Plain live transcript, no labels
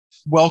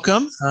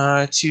welcome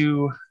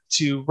to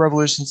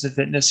Revolutions in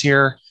Fitness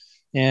here,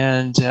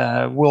 and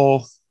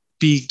we'll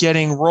be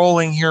getting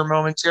rolling here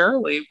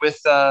momentarily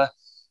with the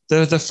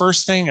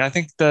first thing. I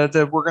think we're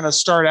going to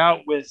start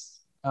out with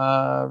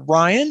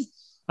Ryan,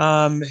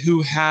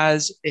 who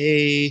has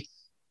a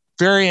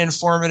very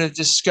informative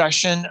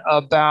discussion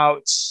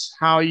about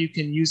how you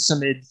can use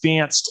some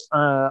advanced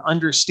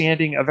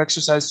understanding of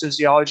exercise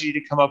physiology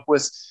to come up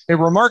with a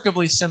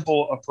remarkably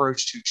simple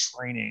approach to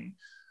training.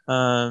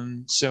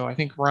 So I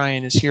think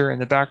Ryan is here in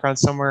the background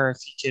somewhere.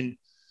 If he can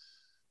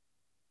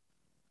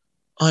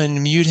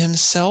unmute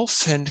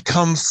himself and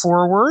come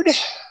forward.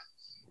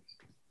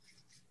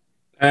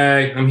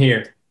 Hey, I'm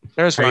here.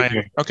 There's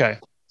Ryan. Okay,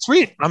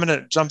 sweet. I'm going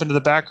to jump into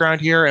the background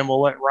here and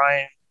we'll let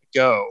Ryan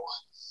go.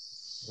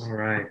 All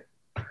right.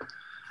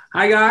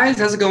 Hi, guys.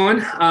 How's it going?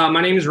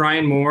 My name is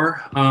Ryan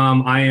Moore.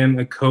 I am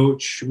a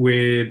coach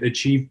with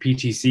Achieve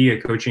PTC,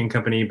 a coaching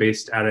company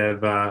based out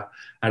of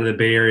the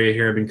Bay Area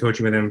here. I've been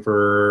coaching with them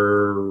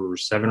for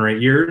 7 or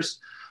 8 years.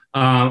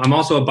 I'm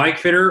also a bike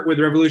fitter with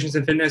Revolutions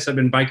in Fitness. I've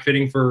been bike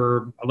fitting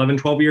for 11,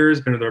 12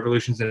 years, been with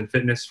Revolutions in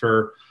Fitness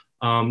for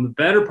the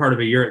better part of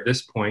a year at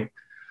this point.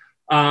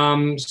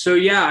 So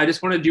yeah, I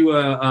just want to do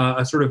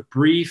a sort of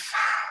brief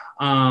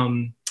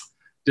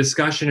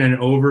discussion and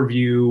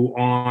overview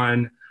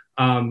on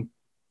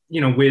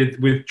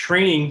with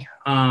training.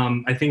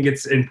 I think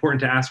it's important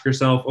to ask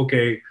yourself,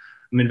 okay,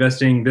 I'm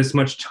investing this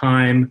much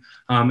time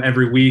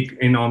every week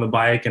on the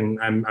bike, and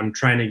I'm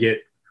trying to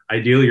get,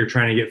 ideally you're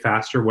trying to get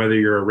faster, whether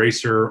you're a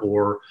racer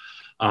or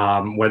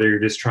whether you're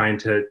just trying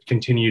to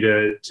continue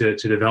to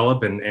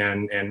develop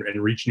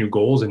and reach new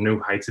goals and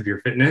new heights of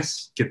your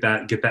fitness, get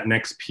that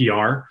next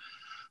PR.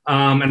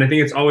 And I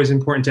think it's always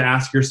important to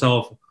ask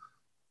yourself,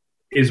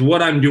 is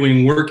what I'm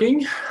doing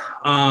working?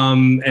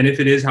 And if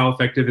it is, how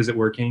effective is it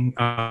working?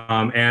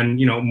 And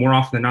more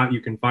often than not,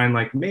 you can find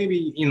like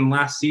maybe in the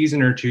last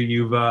season or two,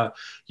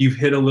 you've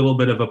hit a little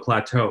bit of a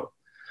plateau.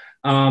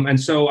 And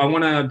so I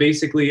want to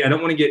basically, I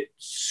don't want to get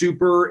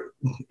super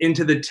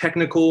into the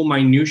technical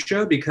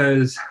minutia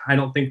because I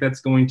don't think that's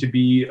going to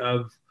be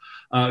of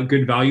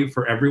good value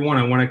for everyone.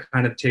 I want to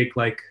kind of take,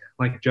 like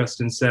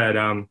Justin said,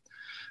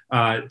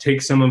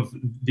 take some of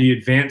the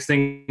advanced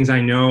things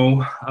I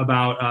know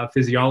about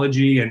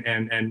physiology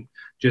and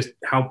just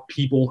how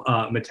people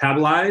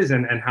metabolize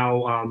and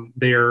how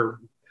they're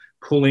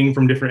pulling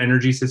from different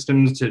energy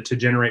systems to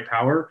generate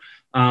power,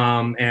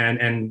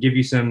 and give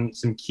you some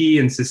key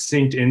and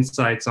succinct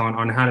insights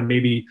on how to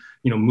maybe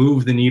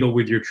move the needle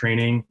with your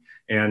training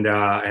and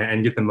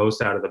get the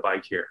most out of the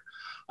bike here.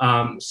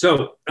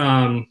 So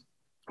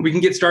we can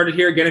get started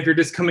here. Again, if you're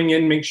just coming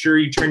in, make sure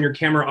you turn your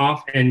camera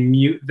off and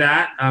mute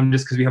that,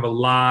 just because we have a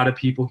lot of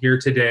people here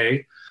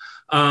today.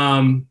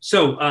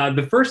 So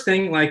the first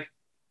thing,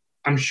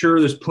 I'm sure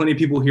there's plenty of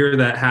people here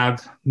that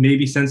have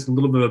maybe sensed a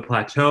little bit of a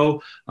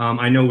plateau.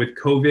 I know with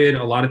COVID,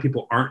 a lot of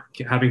people aren't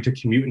having to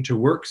commute into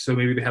work, so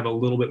maybe they have a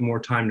little bit more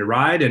time to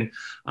ride, and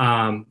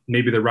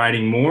maybe they're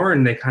riding more,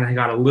 and they kind of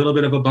got a little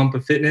bit of a bump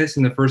of fitness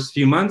in the first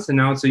few months, and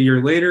now it's a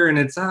year later, and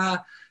it's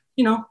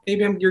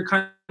maybe you're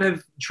kind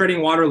of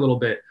treading water a little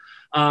bit.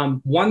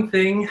 One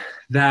thing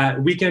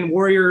that weekend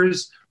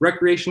warriors,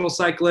 recreational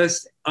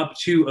cyclists, up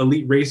to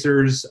elite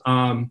racers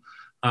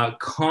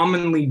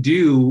commonly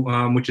do,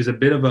 which is a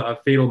bit of a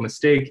fatal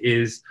mistake,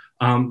 is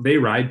they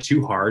ride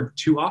too hard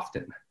too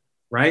often,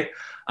 right?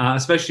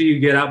 Especially you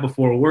get out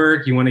before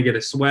work, you want to get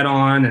a sweat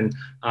on and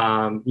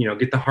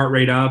get the heart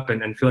rate up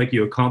and feel like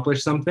you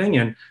accomplished something,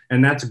 and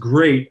that's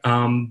great.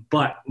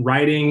 But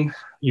riding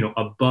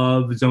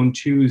above zone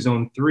 2,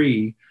 zone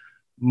 3,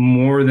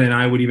 more than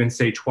I would even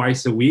say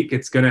twice a week,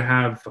 it's going to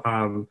have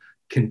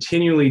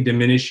continually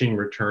diminishing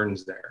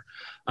returns there.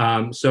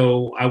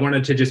 So I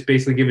wanted to just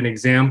basically give an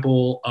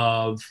example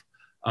of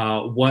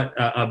what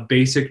a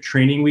basic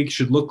training week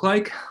should look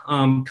like,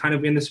 kind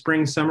of in the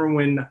spring, summer,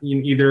 when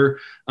either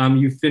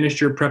you've finished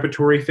your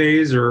preparatory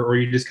phase or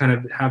you just kind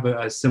of have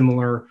a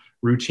similar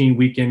routine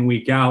week in,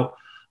 week out.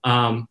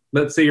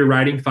 Let's say you're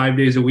riding 5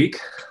 days a week.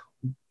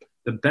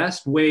 The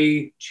best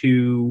way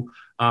to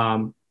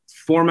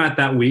format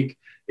that week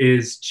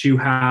is to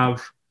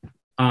have,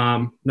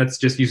 let's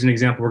just use an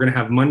example. We're going to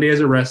have Monday as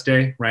a rest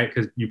day, right?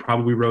 Because you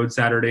probably rode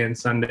Saturday and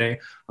Sunday.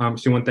 So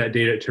you want that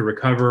day to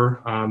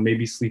recover,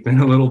 maybe sleep in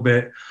a little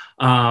bit.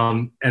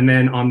 And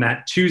then on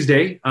that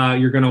Tuesday,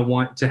 you're going to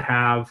want to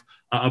have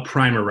a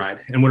primer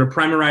ride. And what a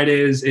primer ride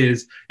is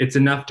it's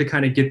enough to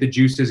kind of get the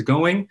juices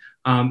going.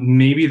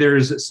 Maybe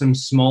there's some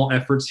small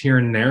efforts here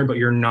and there, but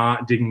you're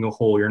not digging a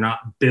hole. You're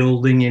not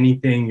building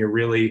anything. You're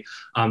really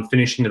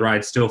finishing the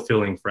ride still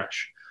feeling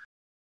fresh.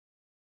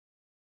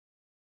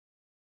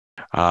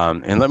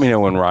 And let me know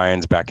when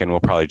Ryan's back in.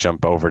 We'll probably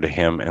jump over to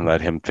him and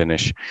let him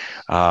finish.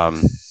 Wow,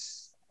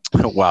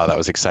 that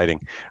was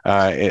exciting.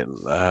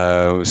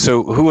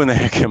 So who in the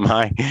heck am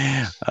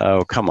I?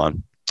 Oh, come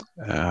on.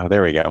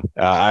 There we go.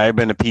 I've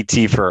been a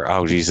PT for,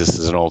 this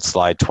is an old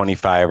slide,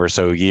 25 or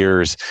so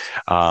years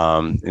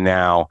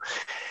now.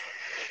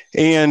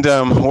 and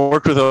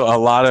worked with a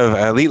lot of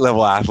elite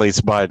level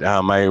athletes, but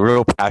my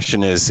real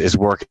passion is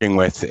working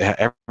with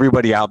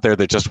everybody out there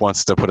that just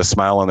wants to put a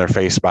smile on their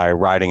face by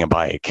riding a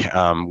bike,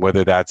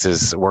 whether that's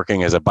as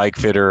working as a bike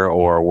fitter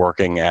or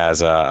working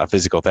as a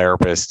physical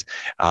therapist,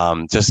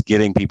 just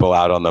getting people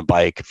out on the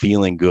bike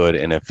feeling good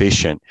and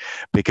efficient,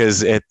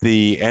 because at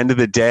the end of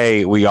the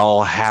day, we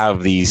all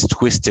have these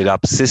twisted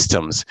up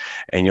systems,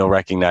 and you'll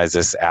recognize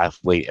this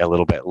athlete a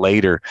little bit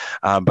later.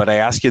 But I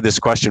ask you this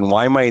question: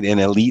 why might an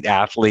elite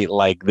athlete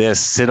like this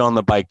sit on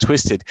the bike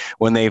twisted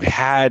when they've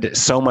had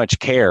so much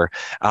care,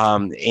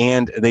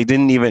 and they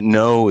didn't even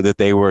know that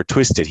they were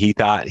twisted? He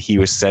thought he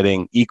was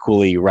setting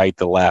equally right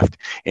to left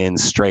and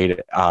straight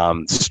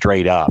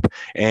up.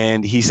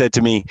 And he said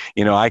to me,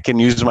 I can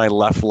use my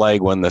left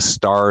leg when the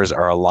stars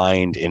are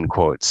aligned, in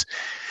quotes.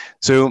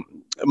 So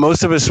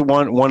most of us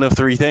want one of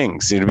three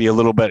things: to be a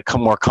little bit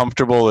more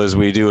comfortable as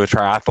we do a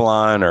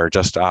triathlon or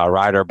just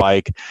ride our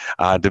bike,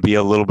 to be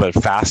a little bit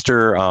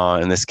faster,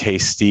 in this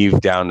case, Steve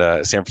down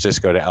to San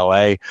Francisco to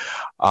LA,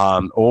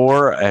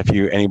 or if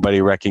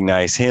anybody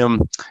recognize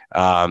him,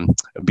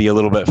 be a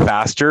little bit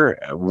faster,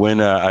 win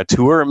a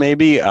tour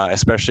maybe,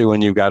 especially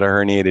when you've got a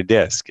herniated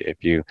disc.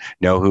 If you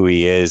know who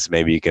he is,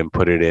 maybe you can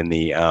put it in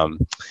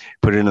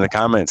the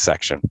comments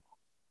section.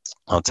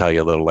 I'll tell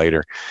you a little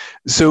later.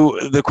 So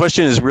the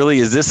question is really,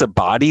 is this a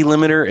body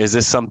limiter? Is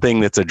this something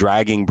that's a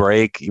dragging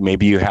brake?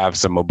 Maybe you have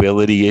some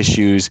mobility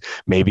issues.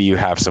 Maybe you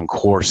have some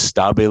core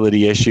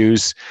stability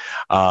issues.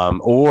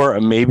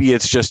 Or maybe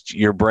it's just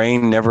your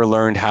brain never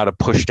learned how to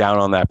push down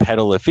on that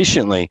pedal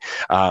efficiently,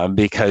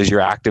 because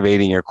you're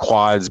activating your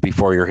quads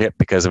before your hip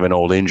because of an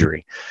old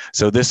injury.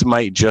 So this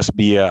might just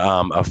be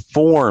a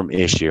form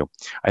issue.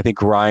 I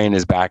think Ryan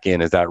is back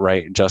in. Is that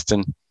right,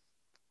 Justin?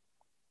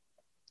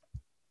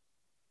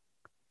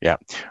 Yeah.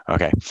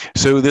 Okay.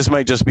 So this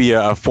might just be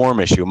a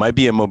form issue. It might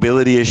be a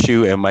mobility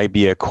issue. It might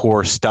be a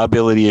core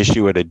stability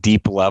issue at a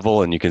deep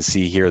level. And you can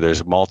see here,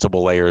 there's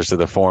multiple layers to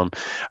the form,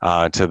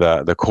 to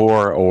the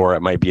core, or it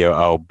might be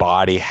a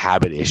body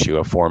habit issue,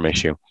 a form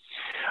issue.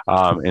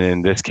 And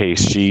in this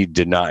case, she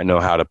did not know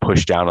how to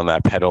push down on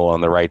that pedal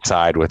on the right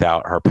side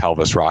without her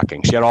pelvis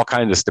rocking. She had all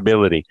kinds of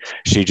stability.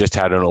 She just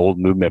had an old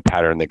movement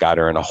pattern that got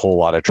her in a whole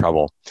lot of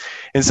trouble.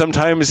 And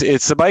sometimes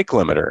it's the bike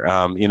limiter.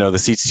 The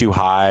seat's too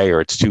high, or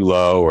it's too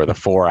low, or the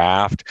fore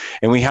aft.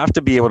 And we have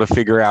to be able to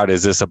figure out,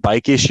 is this a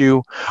bike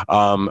issue,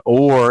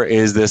 or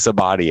is this a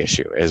body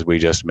issue, as we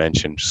just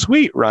mentioned?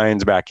 Sweet,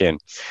 Ryan's back in.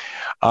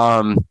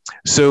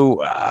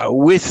 So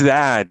with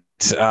that,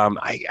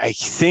 I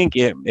think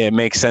it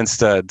makes sense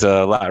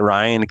to let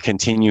Ryan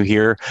continue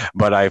here,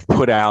 but I've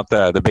put out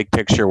the big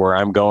picture where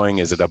I'm going.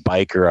 Is it a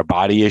bike or a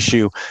body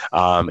issue?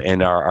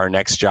 And our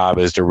next job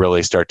is to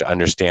really start to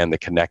understand the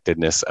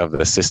connectedness of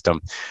the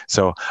system.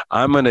 So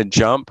I'm going to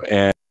jump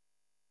and.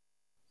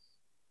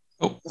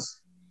 Oh.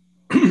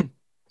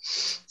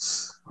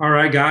 All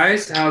right,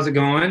 guys, how's it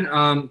going?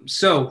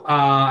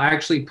 I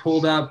actually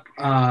pulled up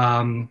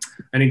an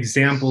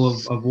example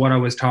of what I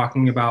was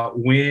talking about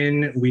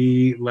when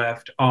we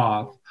left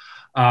off,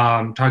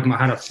 talking about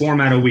how to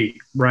format a week,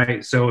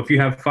 right? So if you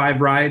have 5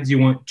 rides, you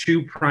want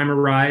 2 primer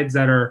rides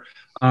that are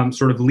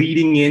sort of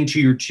leading into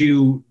your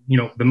 2,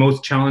 the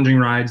most challenging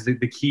rides, the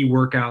key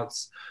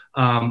workouts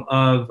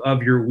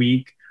of your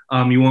week.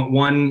 You want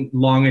 1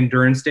 long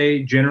endurance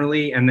day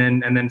generally, and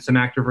then some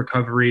active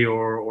recovery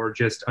or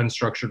just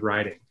unstructured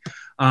riding.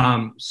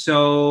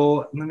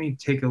 So let me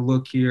take a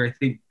look here. I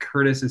think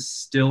Curtis is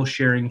still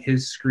sharing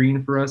his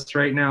screen for us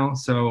right now.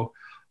 So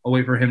I'll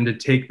wait for him to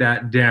take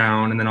that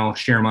down, and then I'll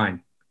share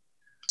mine.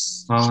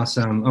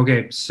 Awesome.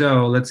 Okay,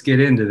 so let's get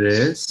into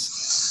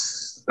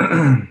this.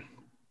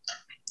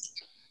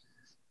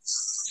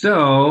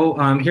 So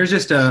here's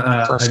just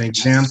an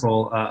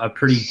example, a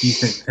pretty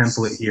decent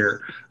template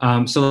here.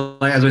 So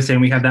like, as I was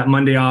saying, we have that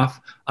Monday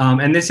off,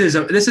 and this is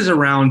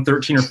around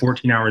 13 or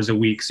 14 hours a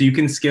week. So you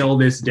can scale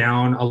this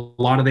down. A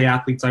lot of the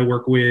athletes I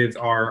work with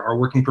are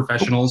working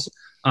professionals.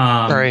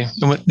 Sorry,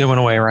 it went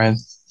away, Ryan.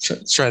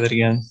 Let's try that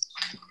again.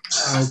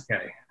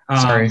 Okay.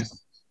 Sorry.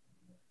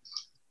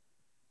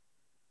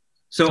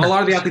 So a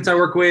lot of the athletes I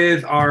work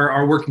with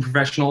are working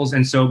professionals,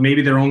 and so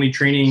maybe they're only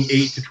training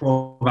 8 to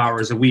 12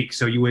 hours a week.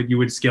 So you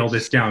would scale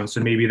this down. So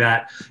maybe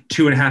that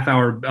 2.5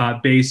 hour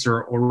base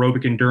or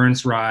aerobic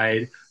endurance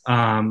ride,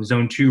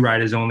 zone 2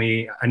 ride, is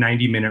only a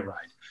 90-minute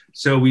ride.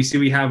 So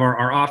we have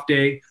our off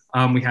day.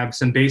 We have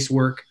some base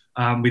work.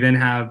 We then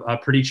have a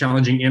pretty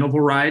challenging interval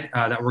ride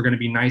that we're going to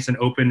be nice and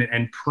open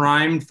and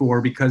primed for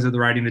because of the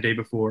riding the day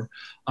before.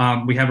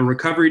 We have a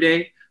recovery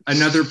day.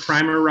 Another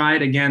primer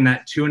ride, again,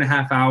 that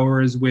 2.5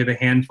 hours with a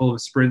handful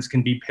of sprints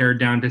can be pared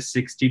down to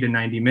 60 to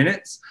 90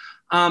 minutes.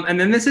 And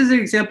then this is an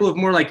example of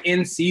more like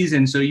in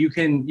season. So you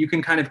can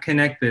kind of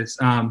connect this.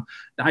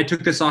 I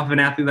took this off of an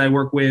athlete that I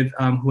work with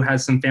who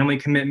has some family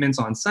commitments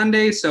on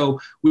Sunday. So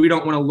we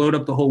don't want to load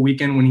up the whole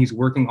weekend when he's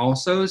working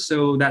also.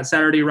 So that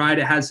Saturday ride,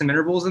 it has some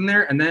intervals in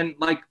there and then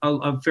like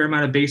a fair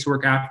amount of base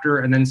work after,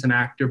 and then some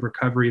active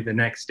recovery the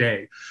next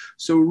day.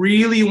 So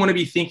really you want to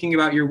be thinking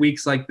about your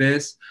weeks like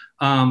this.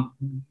 When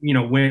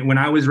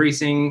I was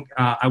racing,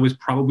 I was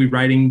probably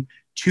riding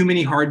too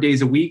many hard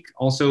days a week.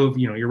 Also, if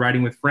you're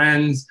riding with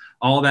friends,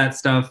 all that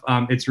stuff,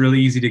 it's really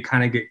easy to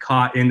kind of get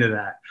caught into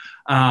that.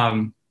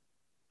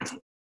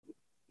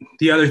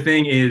 The other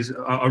thing is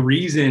a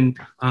reason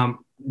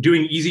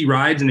doing easy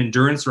rides and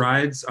endurance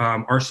rides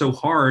are so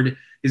hard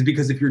is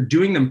because if you're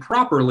doing them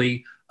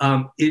properly,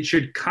 it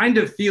should kind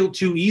of feel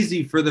too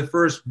easy for the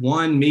first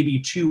 1, maybe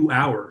 2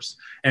 hours.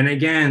 And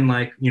again,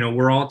 like,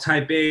 we're all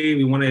type A,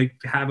 we want to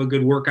have a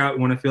good workout.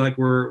 We want to feel like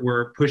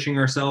we're pushing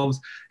ourselves,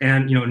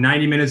 and,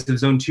 90 minutes of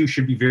zone 2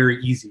 should be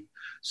very easy.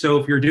 So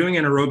if you're doing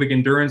an aerobic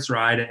endurance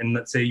ride, and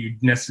let's say you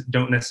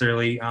don't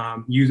necessarily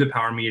use a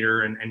power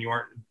meter and you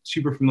aren't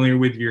super familiar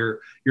with your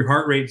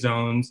heart rate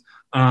zones,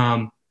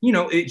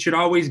 it should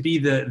always be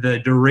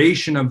the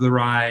duration of the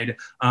ride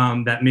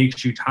that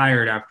makes you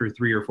tired after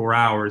 3 or 4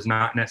 hours,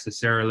 not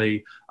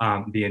necessarily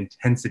the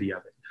intensity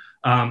of it.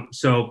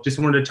 So just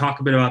wanted to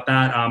talk a bit about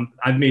that.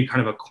 I've made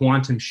kind of a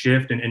quantum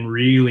shift and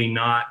really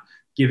not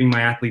giving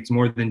my athletes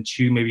more than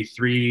 2, maybe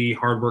 3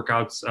 hard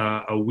workouts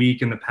a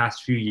week in the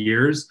past few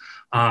years.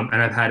 And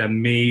I've had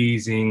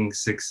amazing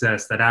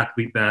success. That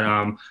athlete that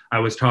I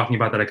was talking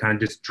about that I kind of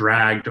just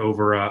dragged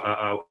over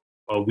a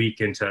week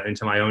into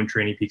my own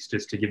training peaks,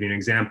 just to give you an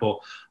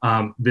example.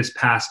 This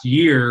past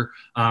year,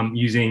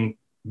 using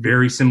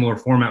very similar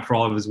format for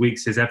all of his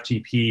weeks, his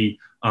FTP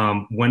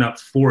went up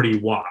 40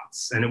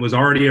 watts, and it was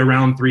already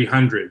around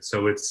 300.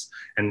 So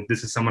and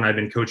this is someone I've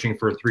been coaching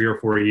for 3 or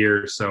 4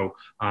 years. So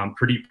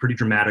pretty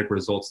dramatic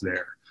results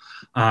there.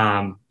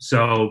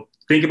 So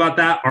think about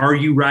that. Are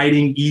you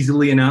riding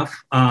easily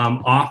enough,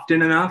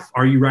 often enough?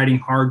 Are you riding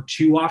hard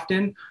too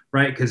often,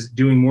 right? Because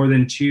doing more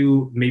than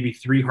 2, maybe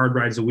 3 hard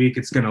rides a week,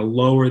 it's going to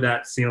lower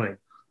that ceiling.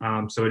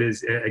 So it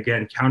is,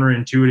 again,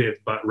 counterintuitive,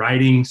 but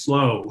riding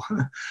slow,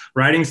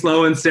 riding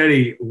slow and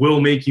steady will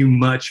make you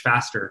much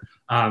faster.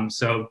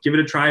 So give it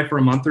a try for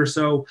a month or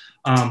so.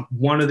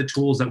 One of the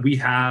tools that we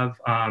have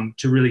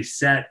to really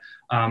set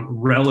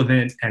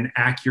relevant and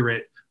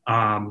accurate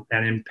and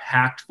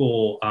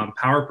impactful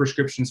power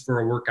prescriptions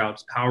for our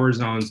workouts, power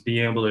zones,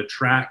 being able to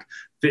track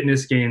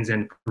fitness gains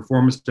and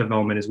performance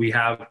development is we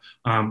have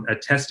a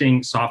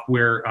testing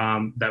software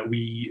that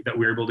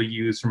we're able to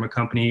use from a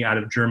company out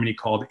of Germany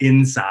called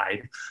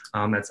Inside.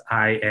 That's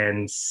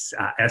INSCYD.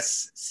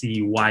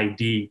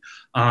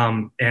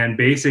 And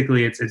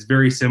basically it's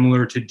very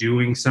similar to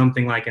doing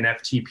something like an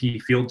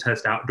FTP field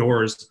test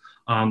outdoors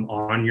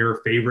on your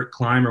favorite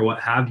climb or what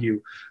have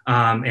you.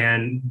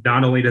 And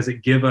not only does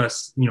it give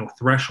us,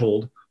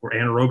 threshold or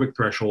anaerobic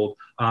threshold,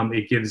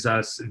 it gives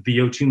us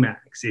VO2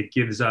 max, it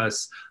gives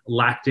us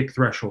lactic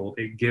threshold,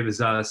 it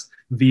gives us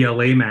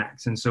VLA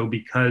max. And so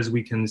because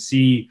we can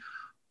see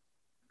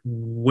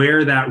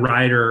where that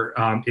rider,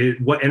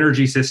 what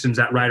energy systems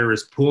that rider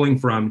is pulling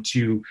from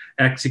to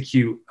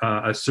execute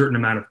a certain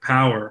amount of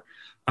power,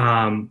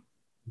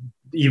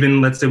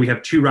 even let's say we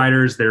have 2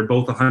 riders, they're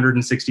both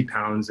 160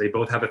 pounds, they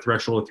both have a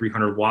threshold of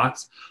 300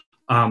 watts.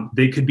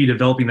 They could be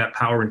developing that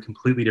power in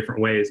completely different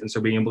ways. And so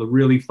being able to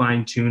really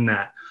fine tune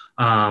that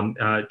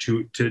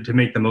to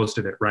make the most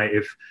of it, right?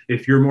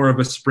 If you're more of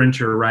a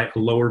sprinter, right, a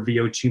lower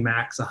VO2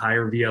 max, a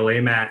higher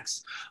VLA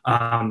max,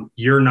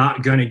 you're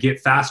not going to get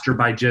faster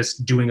by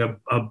just doing a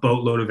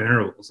boatload of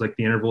intervals. Like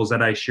the intervals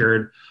that I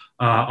shared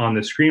on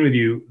the screen with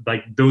you,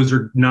 like those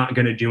are not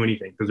going to do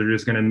anything because they're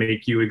just going to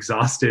make you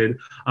exhausted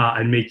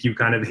and make you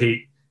kind of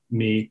hate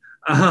me.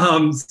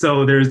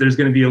 So there's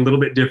going to be a little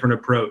bit different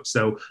approach.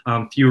 So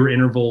fewer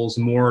intervals,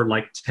 more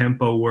like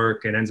tempo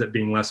work, and ends up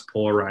being less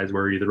polarized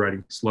where you're either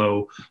riding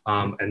slow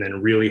and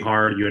then really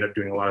hard. You end up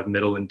doing a lot of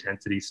middle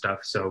intensity stuff.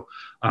 So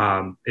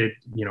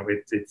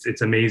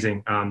it's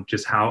amazing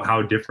just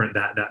how different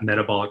that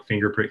metabolic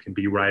fingerprint can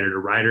be rider to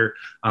rider,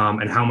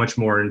 and how much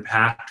more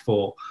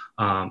impactful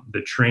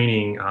the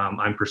training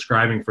I'm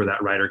prescribing for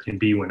that rider can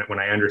be when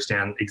I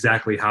understand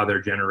exactly how they're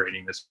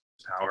generating this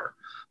power.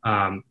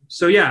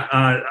 So yeah,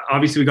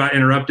 obviously we got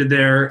interrupted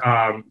there.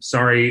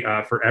 Sorry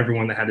for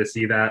everyone that had to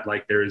see that.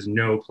 Like there is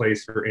no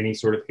place for any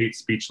sort of hate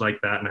speech like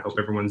that, and I hope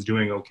everyone's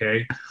doing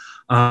okay.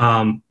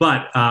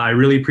 But I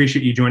really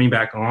appreciate you joining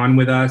back on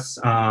with us.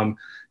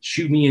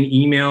 Shoot me an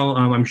email.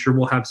 I'm sure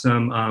we'll have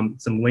some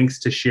links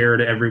to share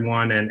to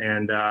everyone,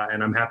 and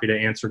I'm happy to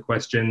answer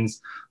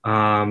questions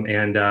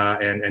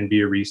and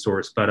be a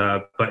resource. But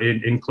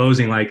in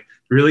closing, like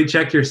really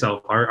check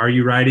yourself. Are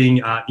you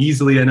riding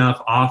easily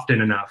enough,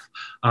 often enough?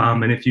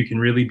 And if you can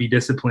really be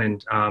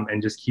disciplined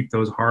and just keep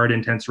those hard,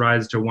 intense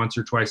rides to once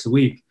or twice a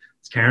week.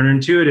 It's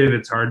counterintuitive.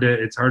 It's hard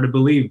to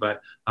believe,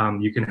 but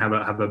you can have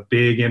a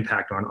big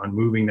impact on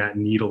moving that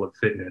needle of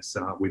fitness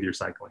with your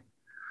cycling.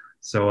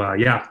 So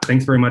yeah,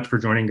 thanks very much for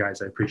joining,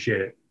 guys. I appreciate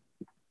it.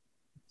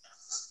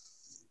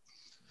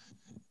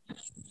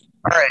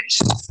 All right.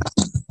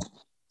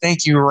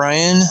 Thank you,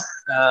 Ryan.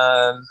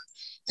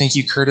 Thank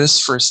you, Curtis,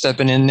 for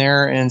stepping in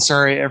there. And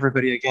sorry,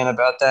 everybody, again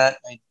about that.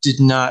 I did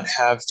not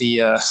have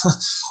the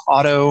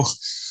auto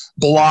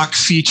block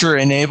feature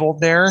enabled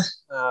there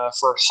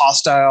for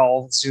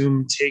hostile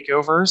Zoom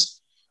takeovers.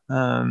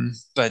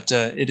 But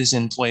it is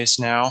in place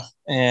now.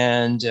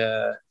 And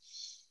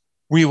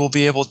we will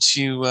be able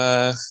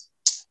to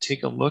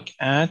take a look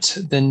at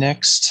the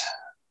next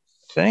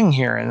thing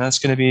here. And that's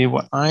going to be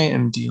what I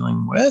am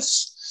dealing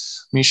with.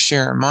 Let me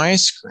share my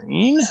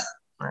screen.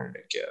 Where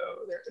did it go?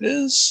 There it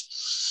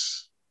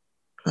is.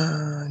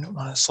 I don't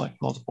want to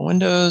select multiple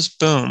windows.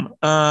 Boom.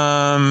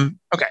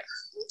 Okay.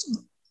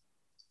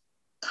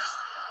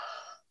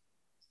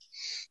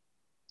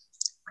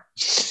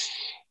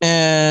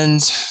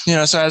 And,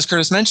 so as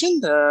Curtis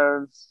mentioned,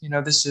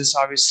 this is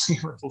obviously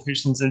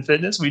Revolutions in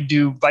Fitness. We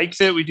do bike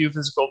fit, we do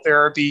physical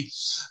therapy.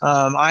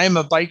 I'm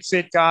a bike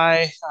fit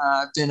guy.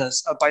 I've been a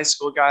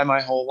bicycle guy my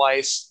whole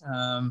life.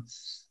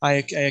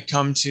 I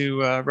come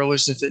to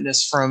Revolutions in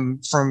Fitness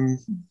from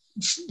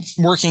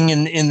working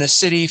in the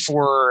city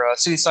for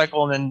City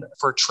Cycle and then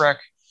for Trek,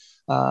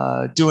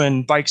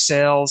 doing bike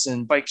sales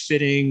and bike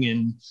fitting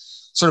and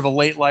sort of a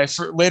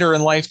later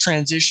in life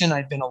transition.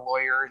 I'd been a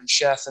lawyer and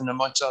chef and a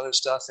bunch of other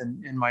stuff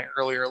in my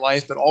earlier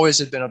life, but always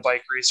had been a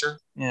bike racer.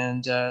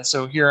 And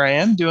so here I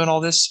am doing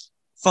all this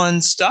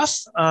fun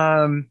stuff.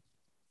 And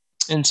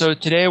so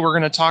today we're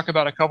going to talk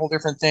about a couple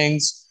different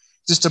things,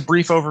 just a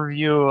brief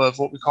overview of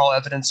what we call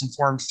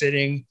evidence-informed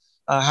fitting,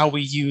 how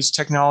we use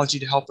technology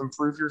to help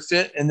improve your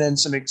fit, and then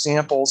some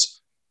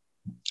examples,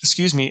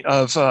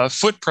 of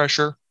foot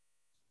pressure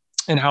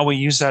and how we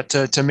use that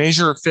to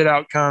measure fit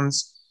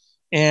outcomes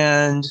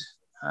and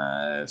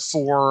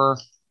for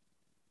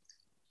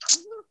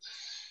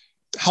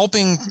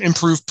helping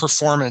improve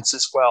performance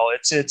as well.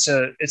 It's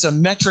a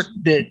metric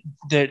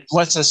that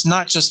lets us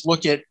not just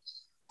look at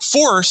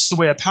force the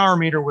way a power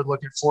meter would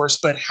look at force,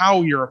 but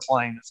how you're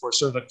applying the force,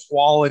 so the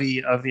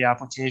quality of the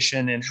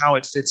application and how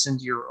it fits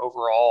into your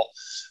overall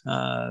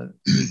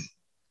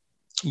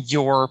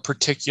your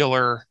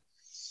particular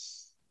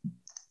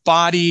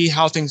body,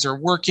 how things are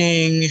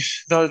working,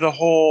 the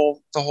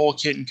whole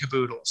kit and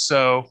caboodle.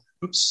 So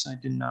oops, I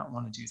did not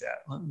want to do that.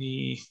 Let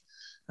me,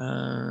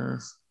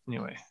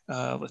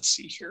 let's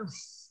see here.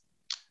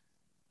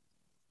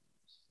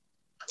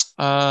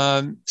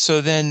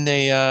 So then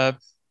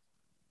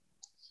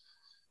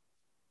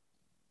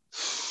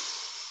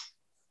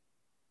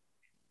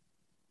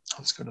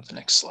let's go to the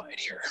next slide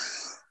here.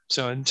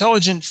 So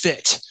intelligent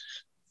fit,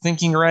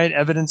 thinking right,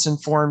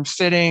 evidence-informed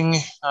fitting.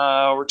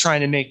 We're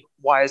trying to make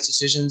wise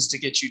decisions to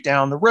get you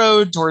down the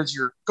road towards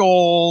your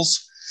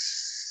goals.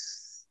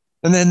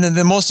 And then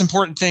the most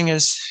important thing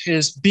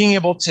is being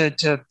able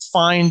to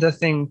find the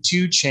thing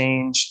to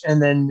change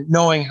and then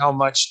knowing how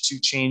much to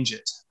change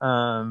it.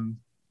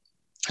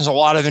 There's a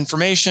lot of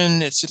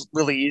information. It's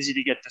really easy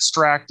to get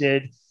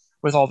distracted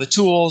with all the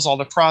tools, all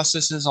the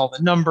processes, all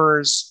the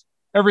numbers,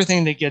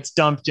 everything that gets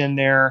dumped in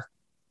there.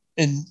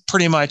 And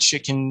pretty much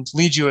it can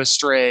lead you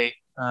astray.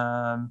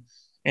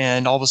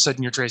 And all of a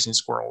sudden you're tracing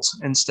squirrels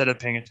instead of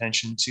paying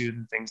attention to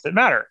the things that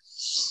matter.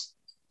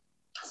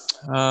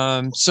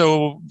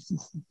 So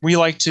we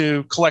like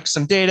to collect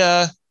some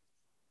data,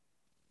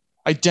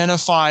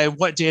 identify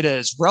what data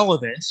is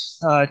relevant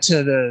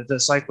to the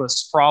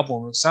cyclist's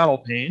problem of saddle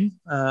pain,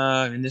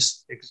 in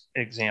this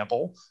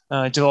example,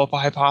 develop a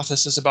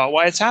hypothesis about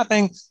why it's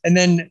happening, and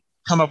then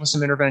come up with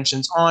some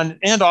interventions on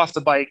and off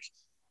the bike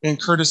in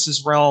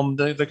Curtis's realm,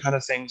 the kind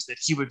of things that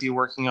he would be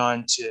working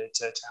on to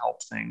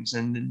help things,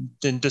 and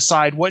then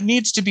decide what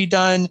needs to be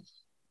done,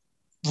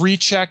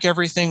 recheck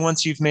everything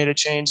once you've made a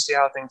change, see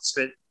how things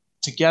fit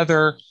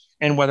together,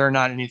 and whether or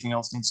not anything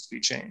else needs to be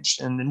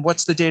changed. And then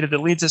what's the data that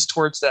leads us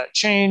towards that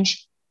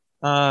change?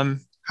 How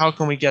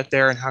can we get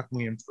there and how can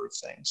we improve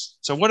things?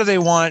 So what do they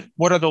want?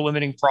 What are the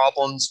limiting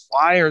problems?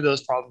 Why are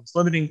those problems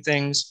limiting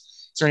things?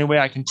 Is there any way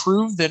I can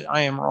prove that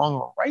I am wrong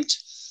or right?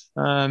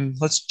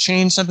 Let's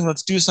change something,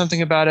 let's do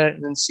something about it,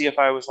 and then see if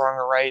I was wrong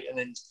or right, and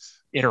then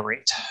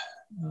iterate.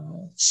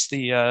 It's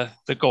the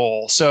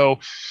goal. So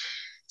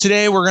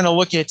today we're going to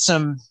look at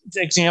some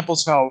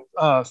examples of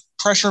how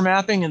pressure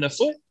mapping in the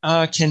foot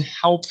can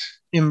help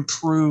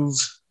improve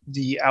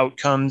the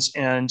outcomes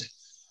and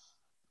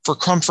for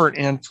comfort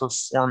and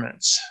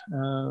performance.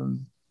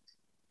 And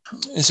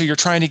so you're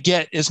trying to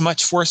get as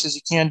much force as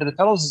you can to the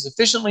pedals as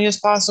efficiently as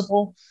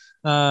possible.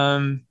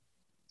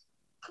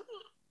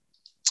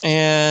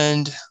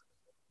 And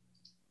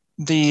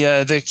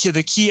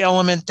the key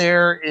element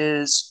there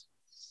is,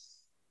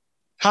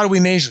 how do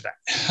we measure that?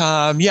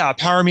 A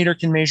power meter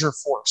can measure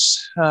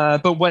force,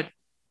 but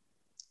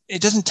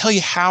it doesn't tell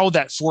you how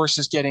that force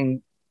is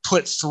getting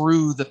put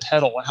through the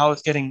pedal, how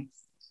it's getting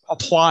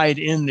applied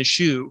in the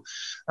shoe.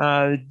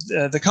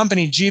 The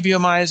company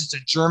GBMIs, it's a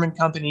German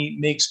company,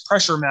 makes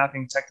pressure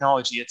mapping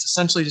technology. It's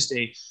essentially just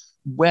a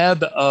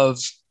web of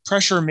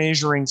pressure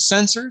measuring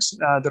sensors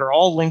that are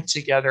all linked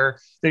together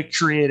that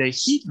create a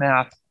heat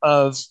map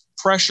of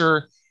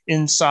pressure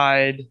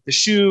inside the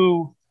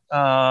shoe,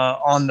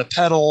 on the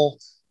pedal,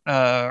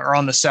 or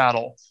on the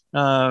saddle.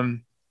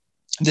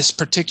 This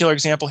particular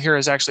example here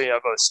is actually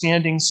of a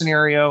standing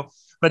scenario,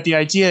 but the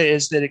idea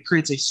is that it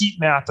creates a heat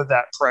map of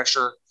that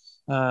pressure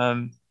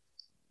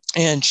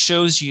and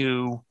shows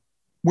you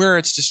where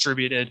it's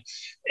distributed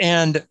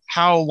and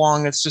how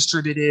long it's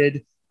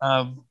distributed,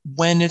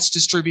 when it's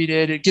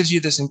distributed. It gives you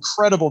this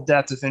incredible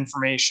depth of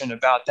information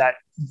about that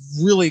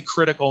really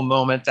critical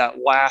moment, that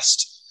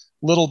last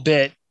little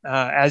bit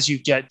as you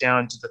get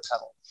down to the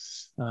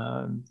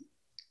pedal.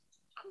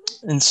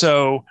 And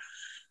so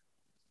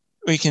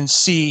we can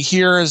see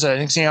here is an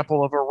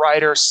example of a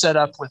rider set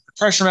up with the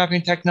pressure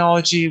mapping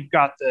technology. We've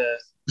got the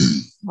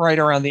right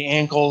around the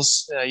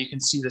ankles. You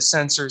can see the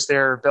sensors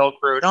there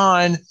velcroed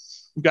on.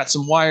 We've got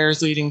some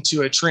wires leading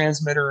to a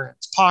transmitter in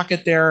its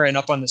pocket there, and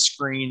up on the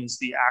screen is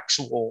the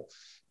actual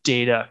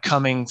data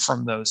coming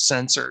from those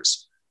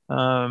sensors.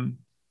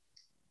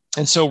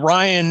 And so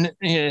Ryan,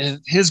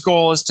 his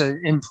goal is to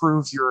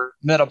improve your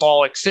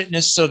metabolic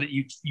fitness so that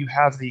you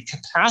have the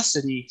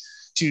capacity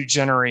to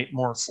generate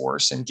more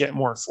force and get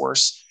more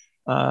force.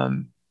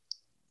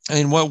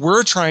 And what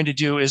we're trying to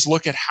do is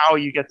look at how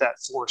you get that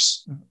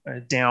force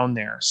down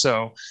there.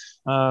 So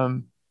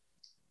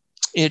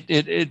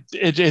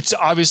it's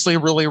obviously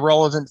really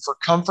relevant for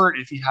comfort.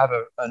 If you have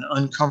an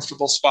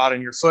uncomfortable spot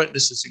in your foot,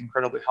 this is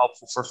incredibly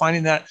helpful for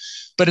finding that.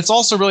 But it's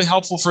also really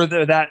helpful for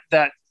that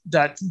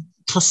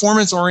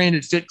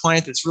performance-oriented fit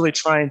client that's really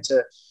trying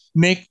to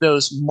make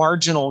those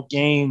marginal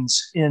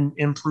gains in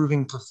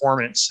improving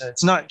performance.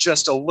 It's not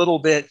just a little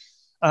bit.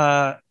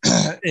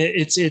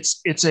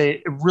 It's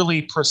a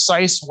really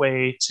precise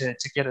way to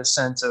get a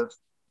sense of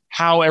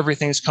how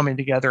everything's coming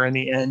together in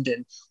the end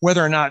and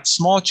whether or not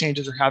small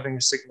changes are having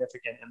a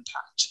significant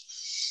impact.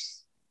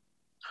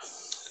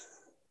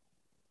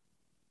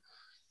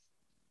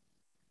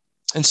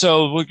 And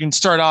so we can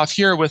start off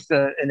here with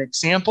an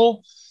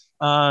example.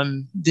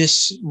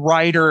 This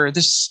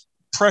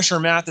pressure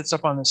map that's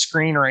up on the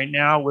screen right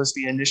now was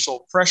the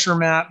initial pressure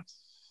map.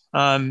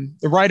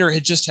 The rider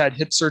had just had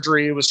hip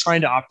surgery, was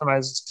trying to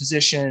optimize his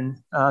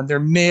position. There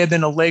may have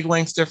been a leg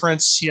length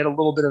difference. He had a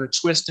little bit of a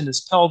twist in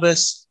his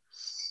pelvis.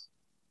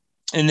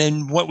 And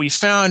then what we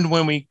found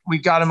when we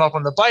got him up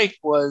on the bike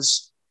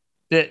was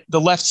that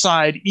the left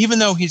side, even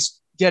though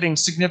he's getting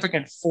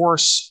significant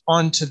force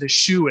onto the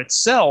shoe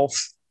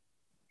itself,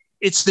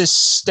 it's this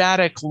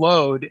static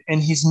load,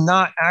 and he's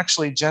not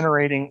actually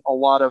generating a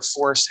lot of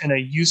force in a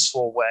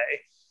useful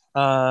way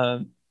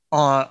on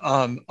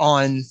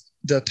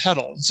the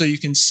pedal. So you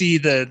can see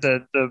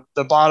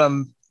the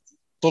bottom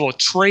little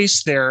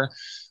trace there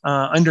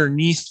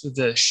underneath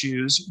the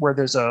shoes where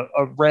there's a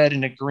red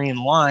and a green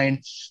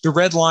line. The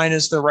red line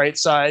is the right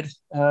side.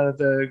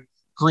 The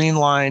green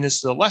line is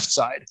the left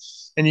side.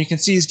 And you can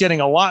see he's getting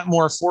a lot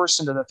more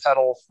force into the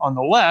pedal on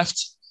the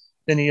left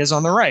than he is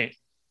on the right.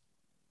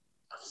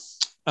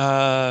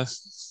 I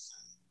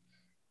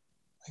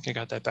think I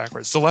got that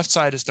backwards. The left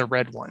side is the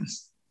red one.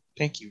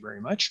 Thank you very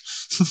much.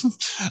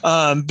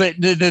 But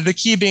the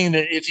key being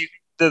that if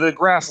the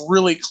graph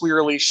really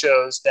clearly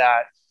shows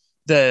that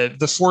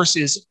the force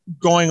is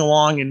going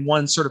along in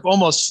one sort of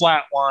almost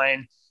flat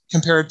line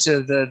compared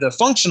to the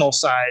functional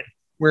side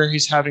where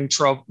he's having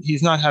trouble.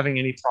 He's not having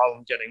any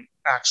problem getting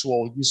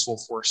actual useful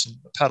force in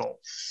the pedal.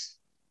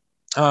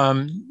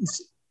 And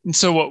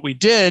so what we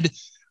did,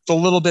 a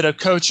little bit of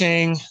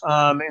coaching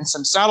and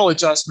some saddle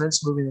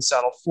adjustments, moving the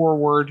saddle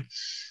forward,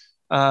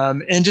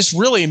 and just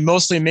really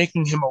mostly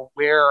making him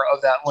aware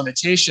of that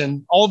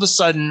limitation. All of a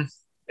sudden,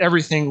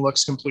 everything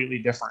looks completely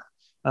different.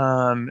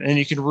 And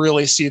you can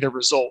really see the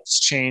results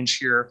change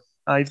here.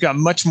 You've got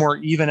much more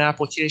even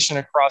application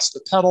across the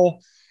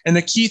pedal. And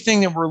the key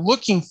thing that we're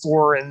looking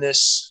for in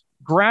this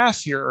graph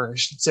here, or I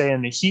should say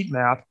in the heat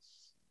map,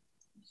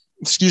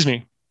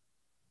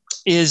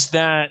 is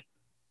that,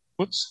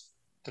 whoops,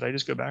 did I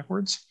just go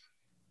backwards?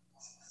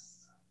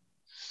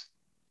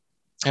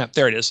 Yeah,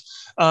 there it is.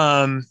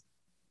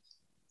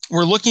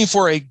 We're looking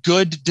for a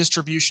good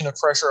distribution of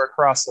pressure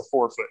across the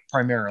forefoot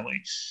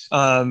primarily.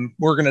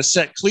 We're going to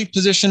set cleat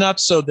position up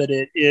so that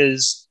it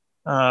is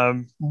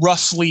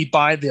roughly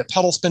the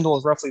pedal spindle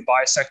is roughly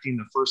bisecting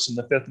the first and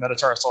the fifth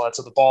metatarsal. That's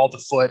at the ball of the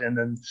foot, and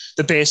then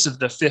the base of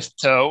the fifth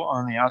toe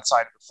on the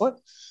outside of the foot.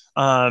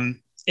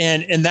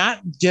 And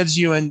that gives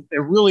you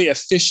a really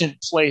efficient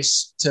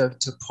place to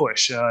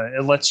push.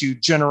 It lets you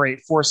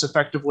generate force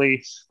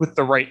effectively with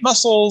the right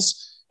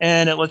muscles,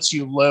 and it lets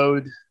you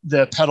load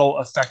the pedal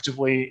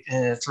effectively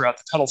throughout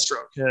the pedal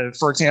stroke.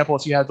 For example,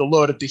 if you had the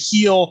load at the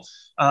heel,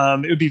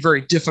 it would be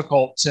very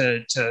difficult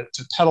to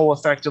pedal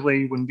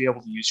effectively. You wouldn't be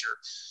able to use your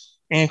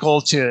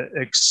ankle to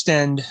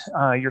extend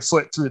your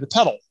foot through the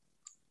pedal.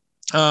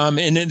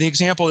 And the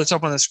example that's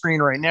up on the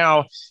screen right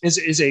now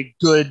is a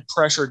good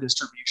pressure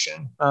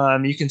distribution.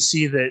 You can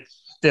see that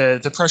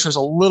the pressure is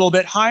a little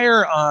bit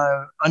higher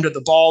under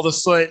the ball of the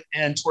foot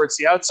and towards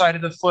the outside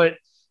of the foot.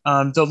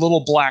 The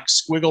little black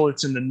squiggle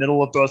that's in the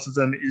middle of both of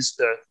them is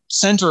the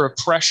center of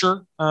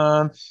pressure,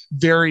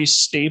 very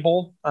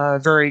stable,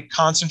 very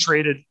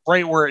concentrated,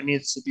 right where it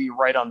needs to be,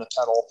 right on the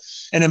pedal.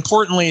 And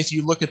importantly, if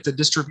you look at the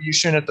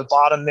distribution at the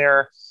bottom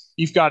there,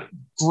 you've got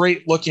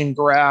great looking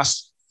graph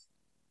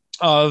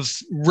of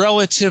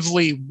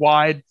relatively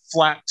wide,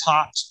 flat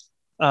topped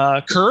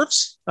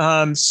curves,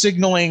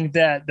 signaling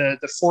that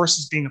the force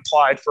is being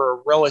applied for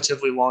a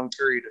relatively long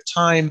period of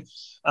time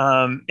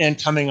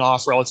and coming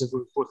off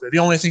relatively quickly. The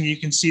only thing you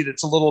can see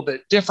that's a little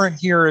bit different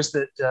here is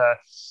that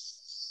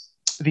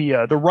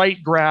the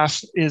right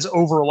graph is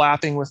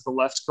overlapping with the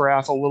left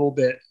graph a little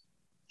bit,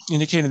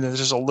 indicating that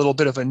there's a little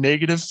bit of a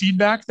negative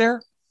feedback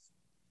there.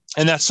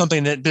 And that's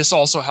something that this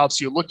also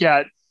helps you look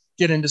at,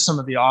 get into some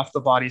of the off the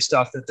body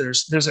stuff, that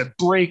there's a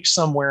break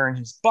somewhere in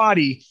his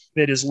body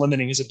that is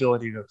limiting his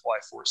ability to apply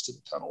force to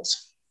the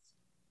pedals.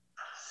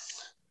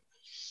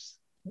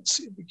 Let's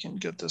see if we can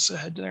get this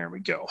ahead. There we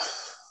go.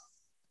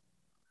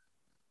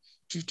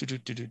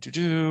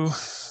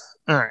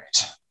 All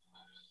right.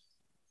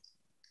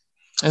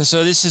 And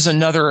so this is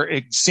another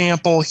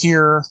example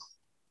here.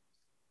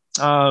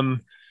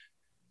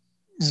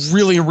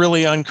 Really,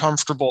 really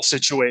uncomfortable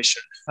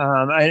situation.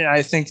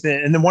 I think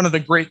that, and then one of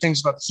the great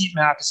things about the heat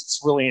map is it's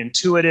really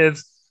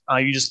intuitive.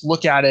 You just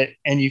look at it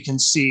and you can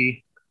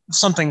see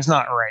something's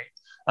not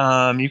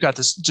right. You've got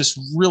this just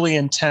really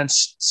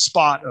intense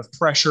spot of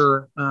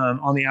pressure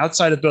on the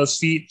outside of both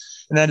feet.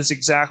 And that is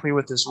exactly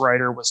what this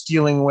rider was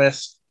dealing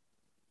with.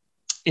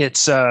 It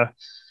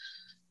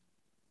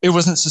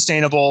wasn't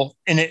sustainable.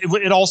 And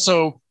it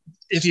also,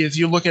 if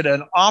you look at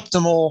an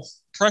optimal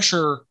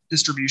pressure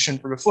distribution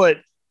for the foot,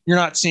 you're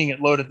not seeing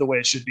it loaded the way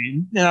it should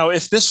be. Now,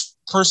 if this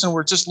person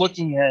were just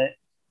looking at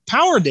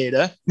power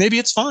data, maybe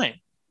it's fine.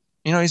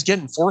 He's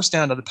getting force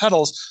down to the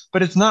pedals,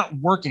 but it's not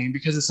working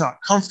because it's not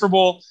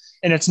comfortable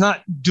and it's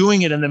not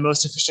doing it in the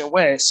most efficient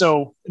way.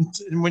 So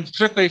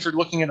particularly if you're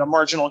looking at a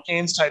marginal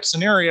gains type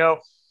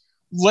scenario,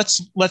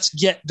 let's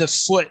get the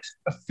foot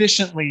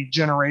efficiently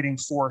generating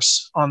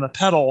force on the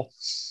pedal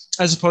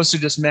as opposed to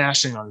just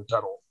mashing on the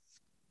pedal.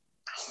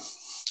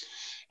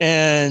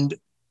 And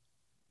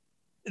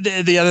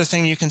the other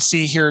thing you can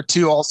see here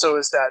too also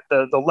is that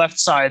the left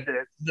side,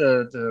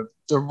 the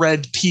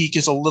red peak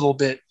is a little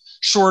bit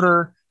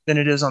shorter than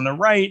it is on the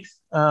right.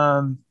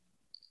 Wasn't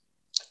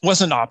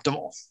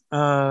optimal.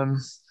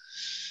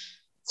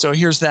 So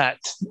here's that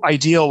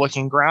ideal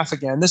looking graph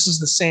again. This is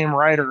the same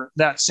rider,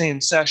 that same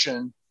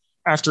session,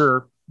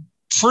 after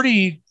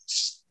pretty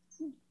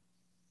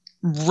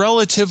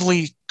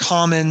relatively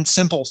common,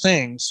 simple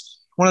things.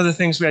 One of the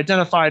things we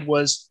identified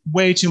was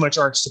way too much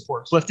arch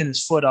support, lifting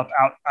his foot up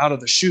out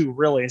of the shoe,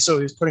 really. So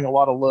he was putting a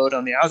lot of load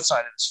on the outside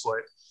of his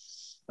foot.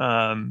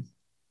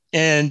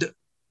 And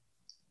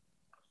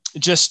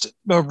just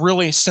a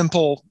really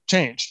simple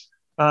change.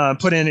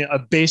 Put in a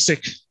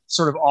basic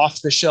sort of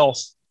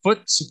off-the-shelf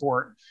foot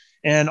support,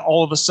 and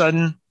all of a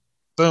sudden,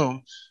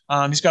 boom,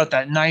 he's got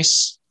that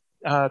nice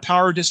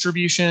power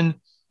distribution.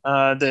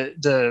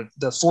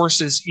 The force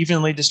is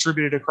evenly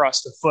distributed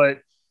across the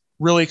foot.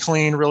 Really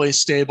clean, really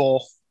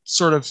stable,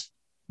 sort of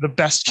the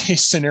best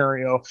case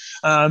scenario.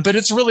 But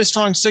it's a really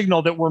strong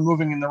signal that we're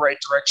moving in the right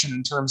direction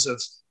in terms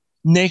of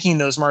making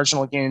those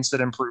marginal gains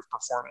that improve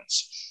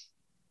performance.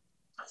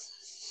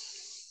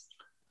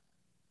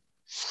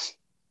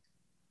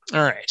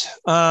 All right,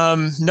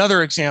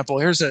 another example.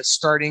 Here's a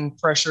starting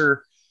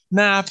pressure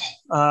map.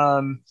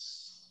 In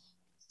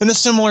a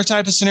similar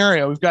type of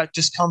scenario, we've got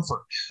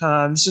discomfort.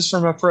 This is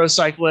from a pro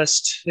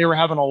cyclist. They were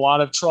having a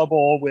lot of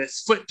trouble with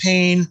foot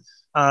pain.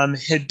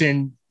 Had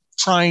been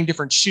trying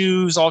different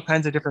shoes, all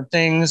kinds of different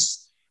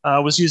things,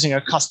 was using a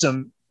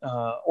custom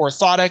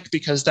orthotic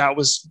because that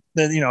was,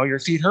 your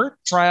feet hurt,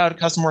 try out a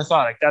custom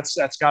orthotic.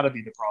 That's got to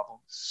be the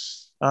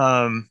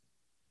problem.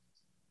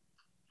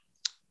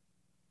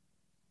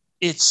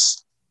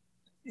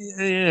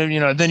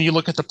 Then you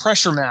look at the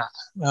pressure map.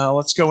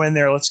 Let's go in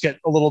there, let's get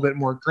a little bit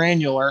more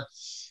granular.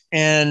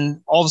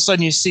 And all of a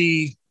sudden you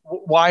see,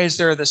 why is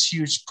there this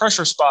huge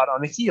pressure spot on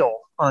the heel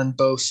on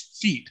both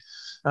feet?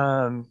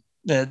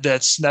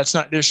 That's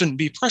not, there shouldn't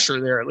be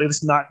pressure there, at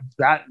least not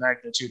that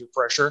magnitude of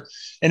pressure.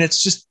 And it's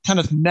just kind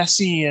of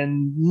messy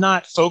and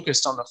not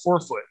focused on the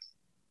forefoot.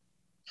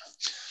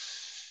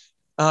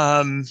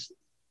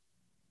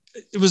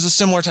 It was a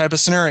similar type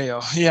of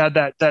scenario. Yeah,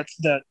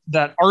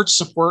 that arch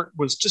support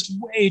was just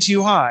way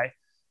too high.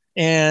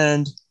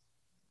 And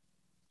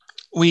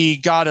we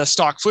got a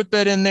stock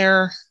footbed in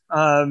there,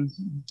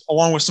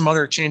 along with some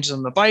other changes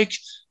on the bike.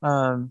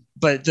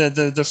 But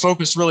the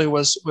focus really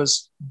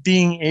was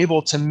being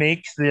able to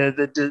make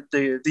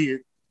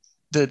the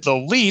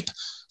leap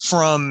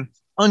from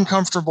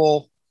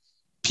uncomfortable,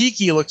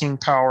 peaky looking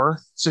power.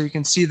 So you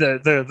can see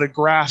the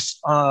graph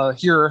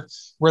here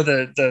where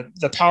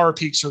the power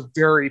peaks are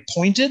very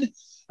pointed,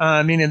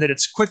 meaning that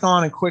it's quick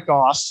on and quick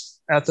off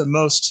at the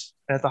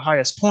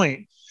highest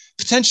point,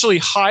 potentially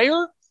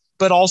higher,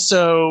 but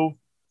also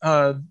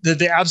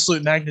the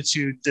absolute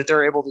magnitude that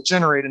they're able to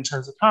generate in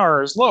terms of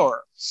power is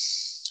lower.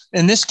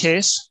 In this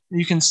case,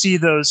 you can see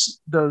those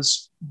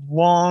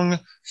long,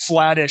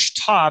 flattish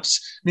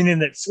tops, meaning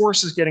that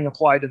force is getting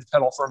applied to the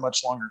pedal for a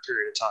much longer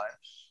period of time.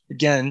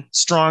 Again,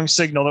 strong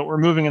signal that we're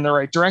moving in the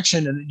right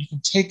direction, and that you can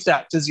take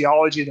that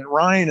physiology that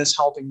Ryan is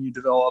helping you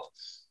develop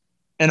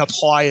and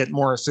apply it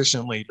more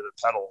efficiently to the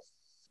pedal.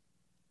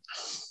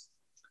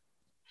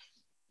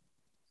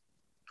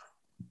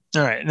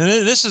 All right, and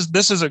this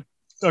is a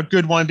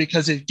good one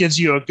because it gives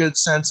you a good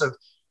sense of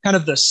kind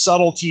of the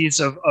subtleties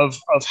of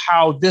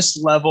how this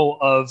level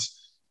of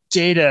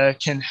data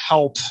can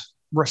help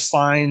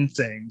refine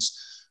things.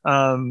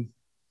 I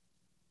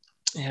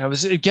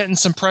was getting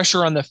some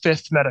pressure on the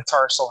fifth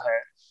metatarsal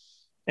head,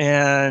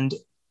 and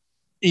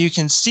you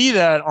can see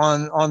that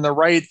on the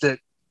right that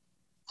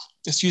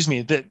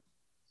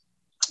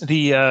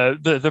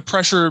the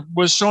pressure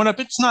was showing up.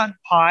 It's not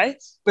high,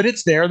 but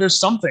it's there. There's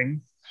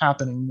something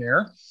happening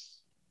there.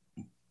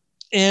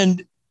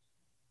 And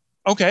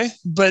okay,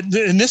 but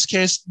in this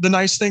case, the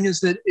nice thing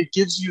is that it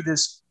gives you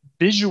this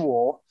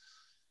visual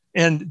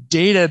and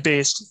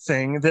data-based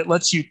thing that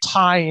lets you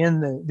tie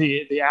in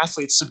the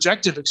athlete's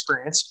subjective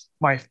experience.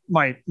 My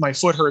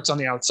foot hurts on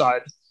the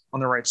outside, on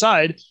the right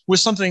side,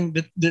 with something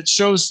that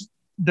shows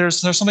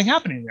there's something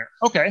happening there.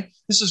 Okay,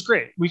 this is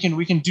great. We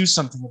can do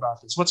something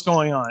about this. What's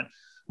going on?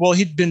 Well,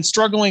 he'd been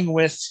struggling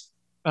with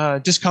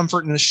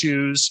discomfort in the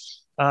shoes.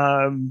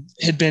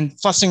 Had been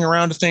fussing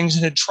around to things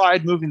and had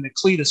tried moving the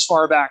cleat as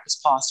far back as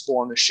possible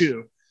on the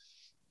shoe.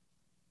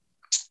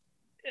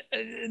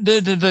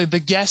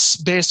 The guess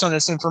based on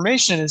this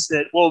information is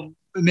that, well,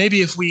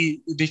 maybe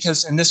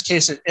because in this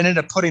case, it ended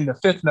up putting the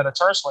fifth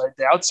metatarsal head,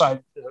 the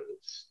outside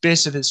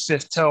base of his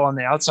fifth toe on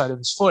the outside of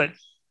his foot,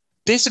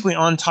 basically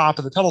on top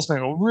of the pedal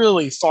spangle,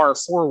 really far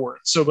forward.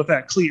 So with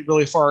that cleat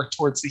really far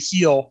towards the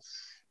heel,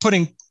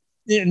 putting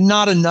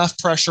not enough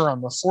pressure on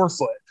the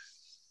forefoot.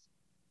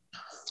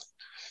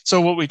 So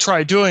what we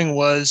tried doing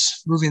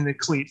was moving the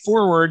cleat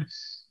forward,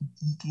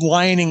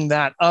 lining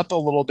that up a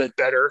little bit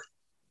better.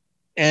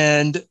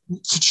 And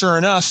sure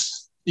enough,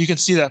 you can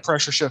see that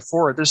pressure shift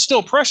forward. There's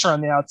still pressure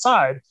on the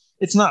outside.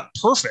 It's not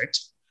perfect,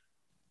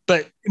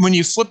 but when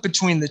you flip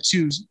between the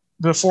two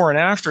before and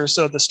after,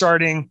 so the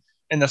starting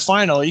and the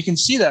final, you can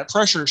see that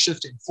pressure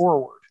shifting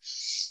forward.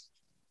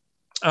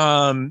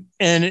 And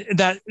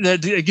that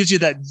it gives you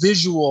that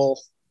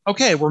visual,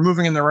 okay, we're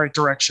moving in the right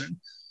direction.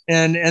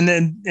 And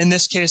then in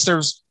this case,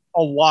 there's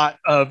a lot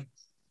of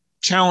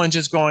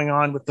challenges going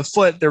on with the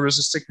foot. There was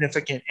a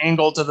significant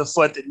angle to the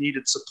foot that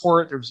needed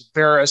support. There was a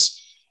varus.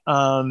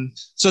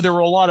 So there were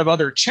a lot of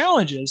other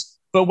challenges.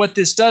 But what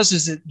this does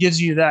is it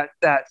gives you that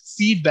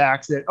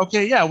feedback that,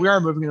 okay, yeah, we are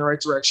moving in the right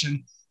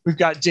direction. We've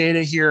got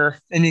data here.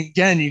 And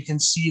again, you can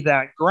see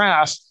that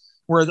graph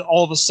where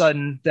all of a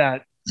sudden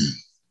that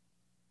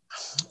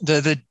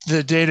the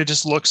data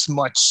just looks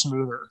much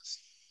smoother.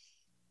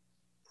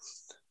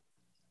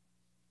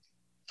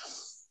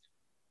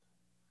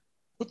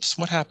 Oops,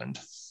 what happened?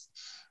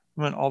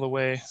 I went all the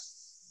way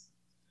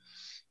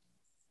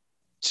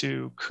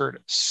to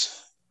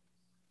Curtis.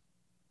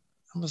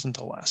 That wasn't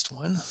the last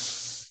one.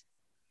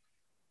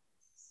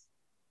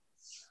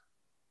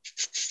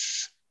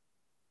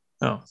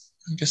 Oh,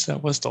 I guess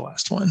that was the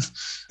last one.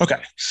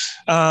 Okay,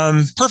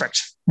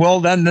 perfect. Well,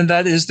 then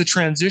that is the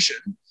transition.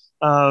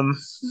 Let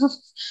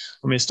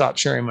me stop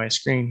sharing my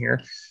screen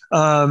here.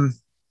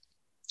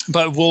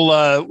 But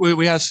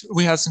we have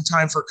some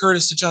time for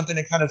Curtis to jump in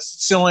and kind of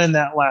fill in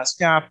that last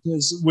gap,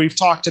 because we've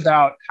talked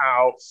about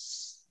how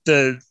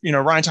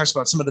Ryan talks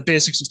about some of the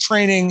basics of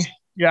training.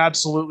 You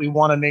absolutely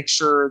want to make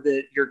sure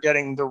that you're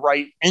getting the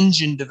right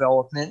engine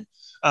development.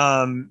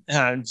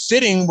 And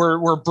fitting,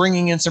 we're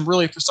bringing in some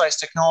really precise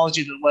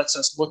technology that lets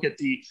us look at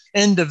the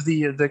end of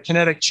the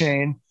kinetic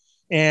chain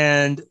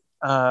and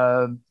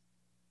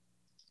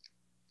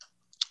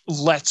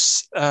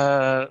lets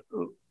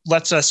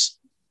us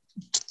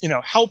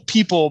help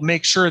people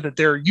make sure that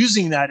they're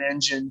using that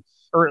engine,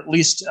 or at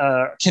least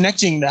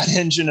connecting that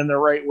engine in the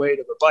right way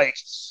to the bike.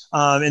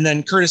 And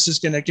then Curtis is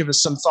going to give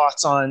us some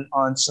thoughts on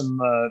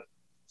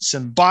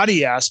some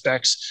body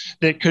aspects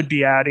that could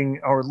be adding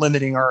or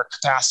limiting our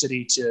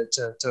capacity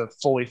to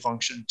fully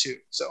function too.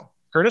 So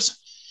Curtis?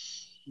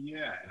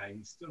 Yeah, and I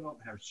still don't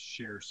have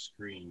share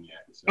screen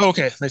yet. So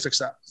okay, let me fix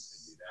that.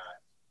 Do that.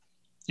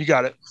 You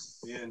got it.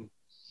 And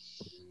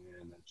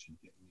that should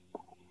get me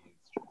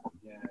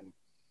again.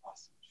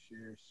 Awesome.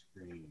 Share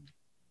screen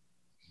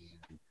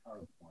and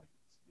PowerPoint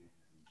and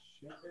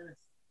share.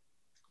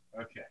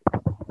 Okay.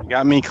 You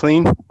got me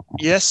clean?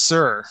 Yes,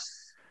 sir.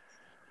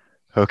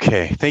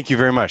 Okay, thank you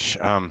very much.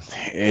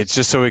 It's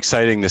just so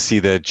exciting to see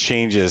the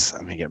changes.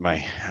 Let me get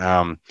my,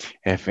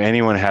 if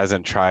anyone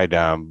hasn't tried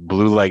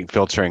blue light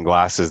filtering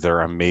glasses,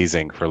 they're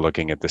amazing for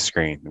looking at the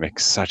screen. It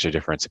makes such a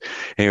difference.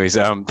 Anyways,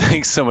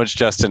 thanks so much,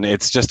 Justin.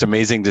 It's just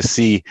amazing to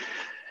see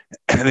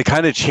the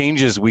kind of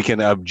changes we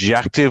can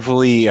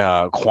objectively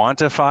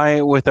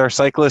quantify with our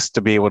cyclists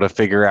to be able to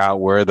figure out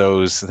where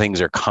those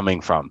things are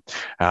coming from,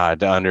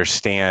 to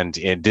understand,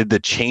 and did the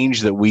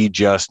change that we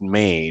just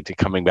made,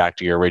 coming back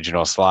to your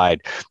original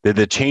slide, did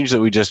the change that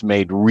we just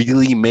made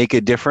really make a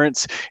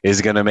difference?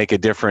 Is going to make a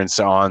difference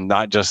on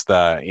not just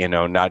the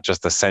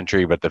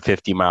century, but the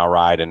 50-mile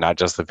ride, and not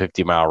just the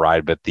 50-mile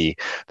ride, but the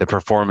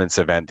performance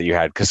event that you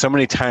had. Because so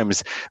many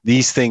times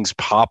these things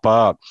pop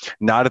up,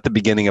 not at the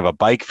beginning of a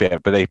bike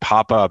fit, but they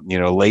pop up,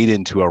 late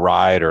into a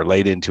ride or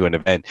late into an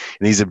event.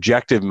 And these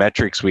objective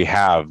metrics we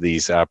have,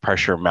 these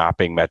pressure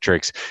mapping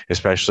metrics,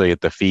 especially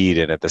at the feed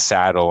and at the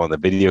saddle and the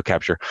video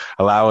capture,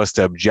 allow us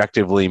to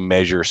objectively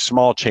measure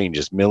small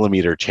changes,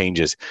 millimeter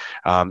changes.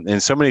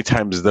 And so many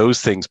times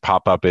those things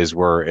pop up as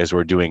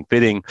we're doing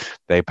fitting.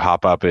 They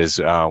pop up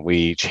as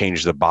we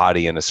change the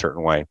body in a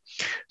certain way.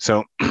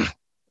 So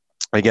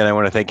again, I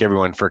want to thank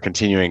everyone for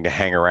continuing to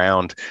hang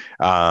around.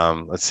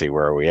 Let's see,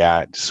 where are we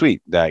at?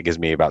 Sweet. That gives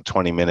me about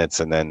 20 minutes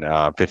and then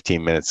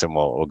 15 minutes, and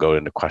we'll go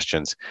into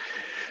questions.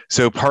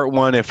 So part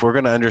one, if we're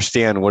going to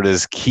understand what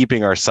is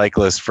keeping our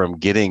cyclists from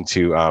getting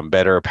to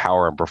better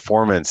power and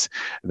performance,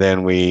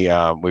 then we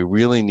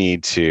really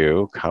need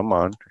to, come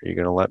on, are you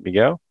going to let me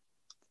go?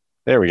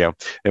 There we go.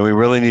 And we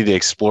really need to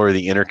explore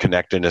the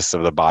interconnectedness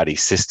of the body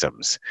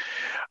systems,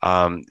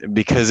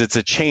 because it's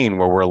a chain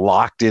where we're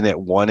locked in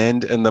at one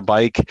end in the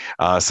bike,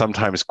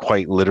 sometimes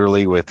quite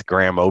literally with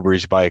Graham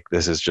Ober's bike.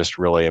 This is just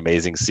really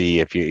amazing.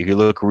 See, if you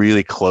look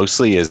really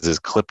closely, is this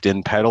clipped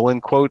in pedal in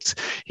quotes,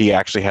 he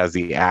actually has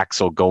the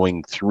axle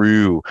going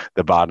through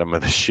the bottom of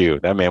the shoe.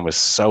 That man was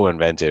so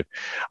inventive.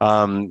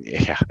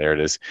 Yeah, there it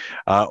is.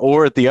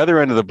 Or at the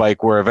other end of the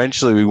bike, where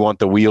eventually we want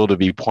the wheel to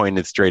be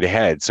pointed straight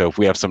ahead. So if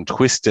we have some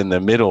twist in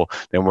the middle,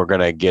 then we're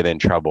going to get in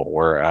trouble.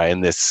 We're in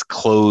this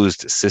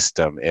closed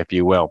system, if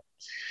you will.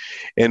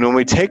 And when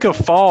we take a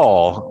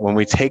fall,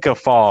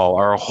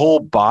 our whole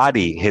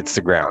body hits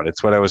the ground.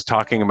 It's what I was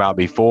talking about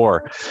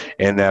before,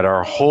 and that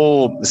our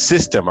whole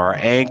system, our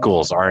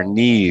ankles, our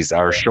knees,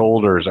 our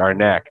shoulders, our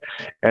neck.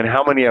 And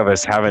how many of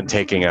us haven't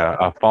taken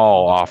a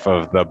fall off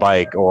of the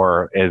bike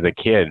or as a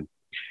kid?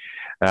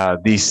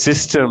 These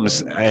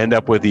systems end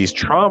up with these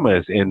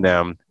traumas in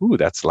them. Ooh,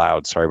 that's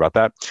loud. Sorry about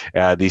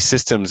that. These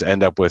systems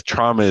end up with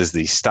traumas,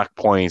 these stuck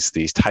points,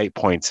 these tight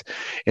points,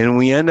 and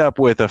we end up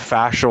with a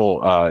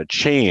fascial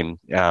chain.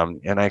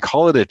 And I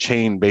call it a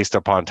chain based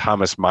upon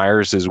Thomas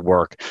Myers's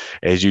work.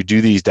 As you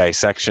do these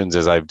dissections,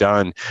 as I've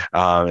done,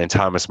 and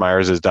Thomas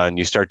Myers has done,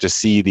 you start to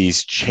see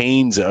these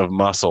chains of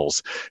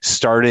muscles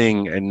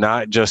starting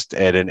not just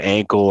at an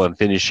ankle and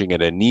finishing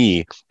at a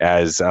knee,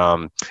 as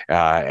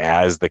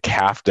the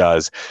calf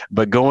does,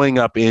 but going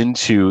up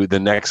into the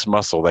next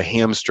muscle, the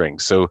hamstring.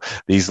 So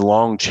these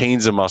long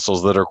chains of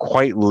muscles that are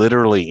quite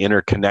literally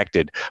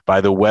interconnected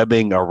by the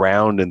webbing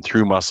around and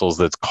through muscles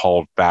that's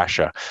called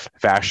fascia.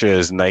 Fascia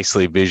is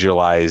nicely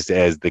visualized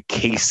as the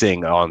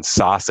casing on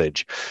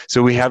sausage.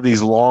 So we have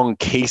these long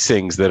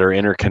casings that are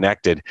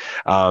interconnected.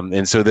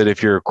 And so that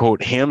if your,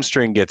 quote,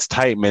 hamstring gets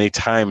tight, many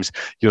times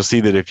you'll see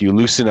that if you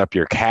loosen up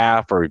your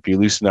calf or if you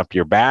loosen up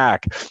your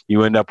back,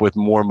 you end up with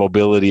more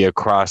mobility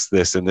across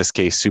this, in this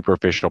case,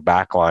 superficial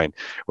back line,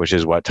 which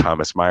is what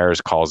Thomas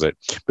Myers calls it.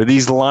 But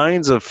these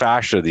lines of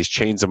fascia, these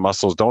chains of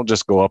muscles, don't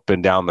just go up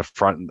and down the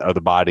front of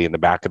the body and the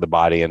back of the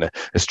body in a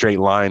straight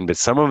line, but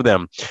some of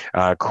them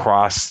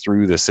cross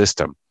through the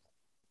system.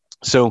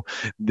 So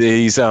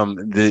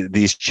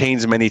these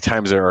chains many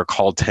times are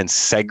called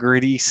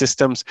tensegrity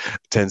systems.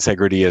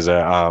 Tensegrity is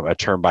a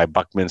term by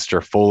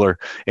Buckminster Fuller,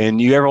 and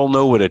you all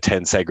know what a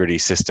tensegrity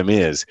system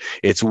is.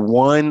 It's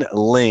one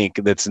link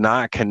that's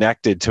not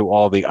connected to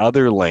all the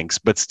other links,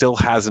 but still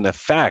has an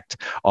effect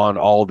on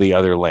all the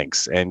other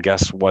links. And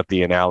guess what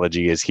the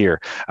analogy is here?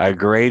 A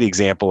great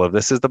example of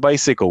this is the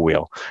bicycle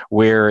wheel,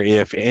 where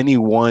if any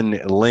one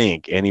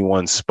link, any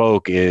one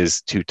spoke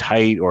is too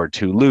tight or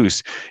too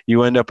loose,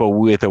 you end up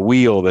with a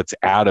wheel that's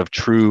out of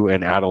true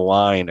and out of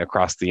line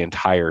across the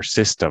entire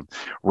system,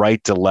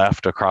 right to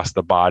left across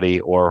the body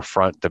or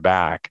front to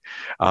back.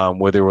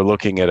 Whether we're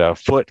looking at a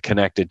foot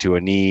connected to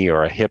a knee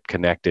or a hip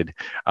connected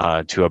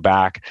to a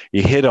back,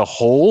 you hit a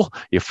hole,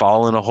 you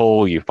fall in a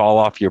hole, you fall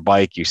off your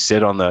bike, you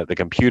sit on the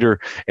computer,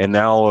 and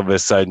now all of a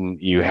sudden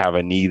you have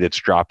a knee that's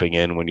dropping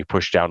in when you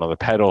push down on the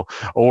pedal,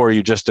 or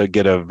you just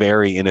get a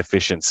very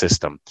inefficient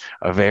system,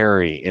 a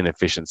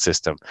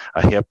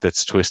hip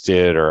that's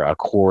twisted or a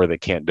core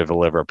that can't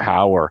deliver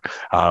power.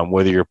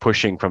 Whether you're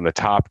pushing from the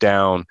top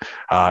down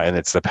and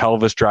it's the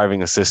pelvis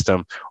driving the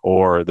system,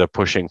 or the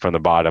pushing from the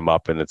bottom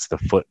up and it's the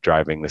foot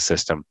driving the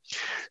system.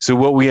 So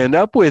what we end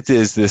up with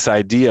is this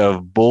idea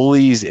of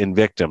bullies and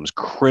victims,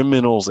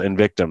 criminals and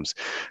victims.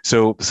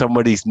 So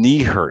somebody's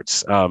knee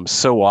hurts,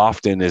 so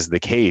often is the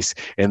case,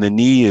 and the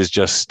knee is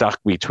just stuck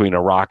between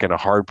a rock and a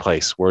hard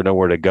place where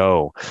nowhere to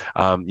go.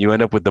 You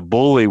end up with the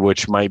bully,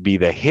 which might be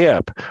the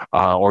hip,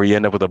 or you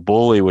end up with a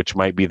bully, which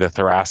might be the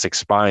thoracic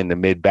spine, the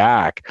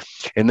mid-back.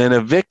 And then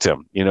a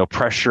victim,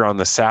 pressure on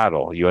the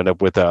saddle. You end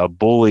up with a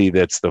bully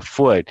that's the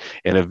foot,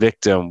 and a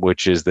victim,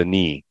 which is the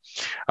knee.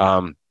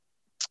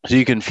 So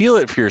you can feel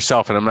it for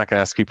yourself, and I'm not going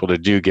to ask people to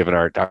do, given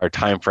our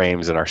time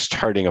frames and our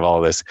starting of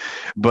all this.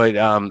 But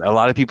a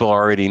lot of people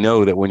already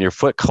know that when your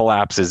foot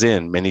collapses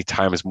in, many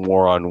times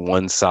more on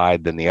one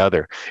side than the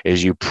other,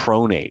 as you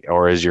pronate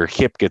or as your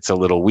hip gets a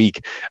little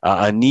weak,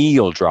 a knee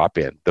will drop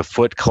in. The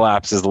foot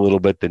collapses a little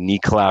bit, the knee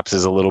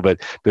collapses a little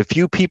bit. But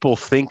few people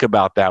think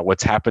about that,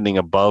 what's happening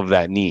above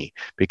that knee,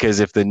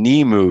 because if the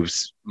knee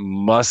moves,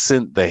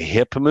 mustn't the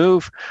hip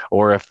move?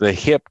 Or if the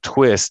hip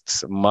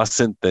twists,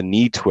 mustn't the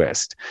knee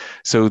twist?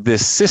 So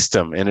this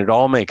system, and it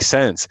all makes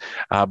sense.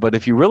 But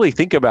if you really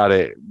think about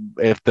it,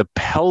 if the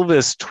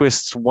pelvis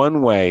twists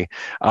one way,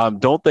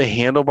 don't the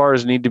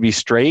handlebars need to be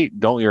straight?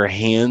 Don't your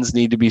hands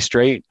need to be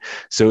straight?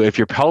 So if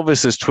your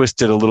pelvis is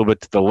twisted a little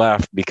bit to the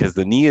left because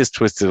the knee is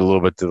twisted a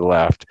little bit to the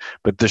left,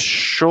 but the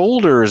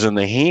shoulders and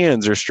the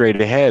hands are straight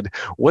ahead,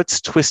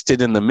 what's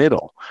twisted in the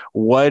middle?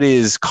 What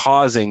is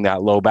causing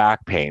that low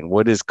back pain?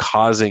 What is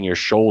causing your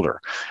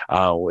shoulder?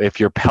 If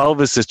your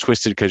pelvis is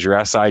twisted because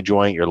your SI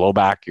joint, your low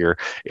back,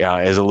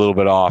 is a little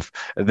bit off,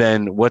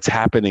 then what's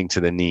happening to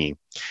the knee?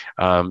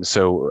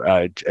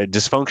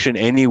 Dysfunction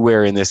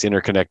anywhere in this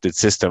interconnected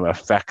system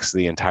affects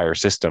the entire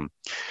system.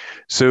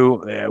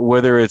 So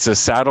whether it's a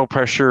saddle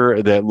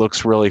pressure that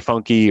looks really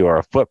funky or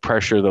a foot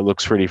pressure that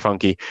looks pretty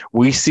funky,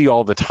 we see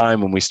all the time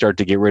when we start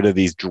to get rid of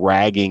these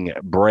dragging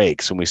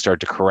brakes, when we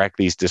start to correct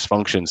these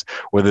dysfunctions,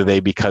 whether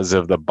they because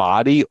of the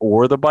body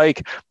or the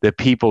bike, that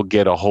people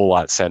get a whole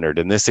lot centered.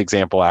 And this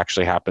example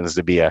actually happens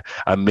to be a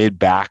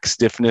mid-back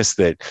stiffness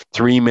that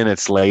 3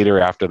 minutes later,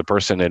 after the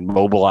person had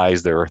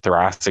mobilized their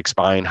thoracic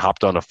spine,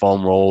 hopped on a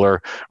foam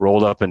roller,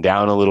 rolled up and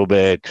down a little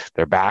bit,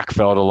 their back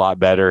felt a lot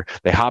better.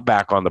 They hopped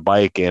back on the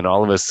bike and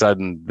all of a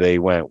sudden they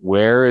went,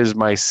 where is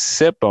my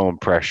sit bone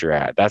pressure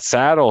at? That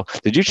saddle,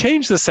 did you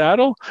change the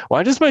saddle?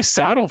 Why does my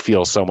saddle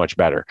feel so much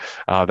better?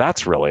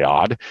 That's really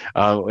odd.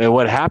 And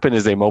what happened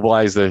is they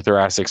mobilized their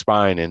thoracic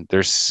spine, and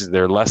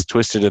they're less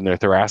twisted in their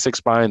thoracic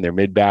spine, their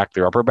mid-back,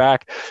 their upper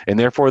back, and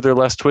therefore they're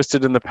less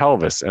twisted in the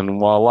pelvis. And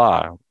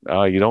voila,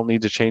 you don't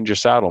need to change your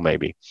saddle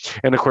maybe.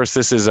 And of course,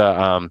 this is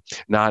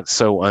not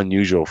so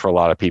unusual for a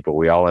lot of people.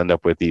 We all end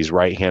up with these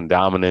right hand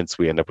dominants.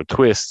 We end up with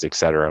twists,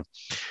 etc.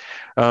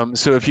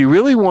 So if you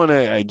really want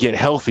to get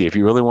healthy, if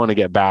you really want to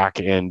get back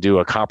and do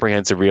a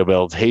comprehensive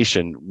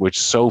rehabilitation, which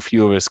so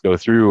few of us go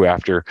through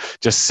after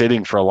just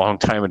sitting for a long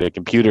time at a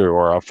computer,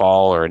 or a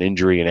fall or an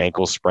injury, an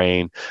ankle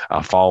sprain,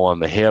 a fall on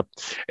the hip,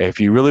 if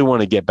you really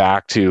want to get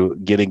back to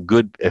getting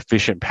good,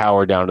 efficient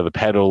power down to the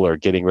pedal or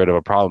getting rid of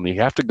a problem,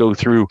 you have to go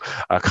through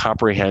a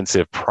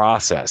comprehensive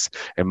process.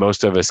 And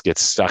most of us get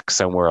stuck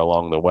somewhere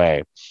along the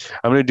way.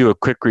 I'm going to do a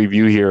quick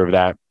review here of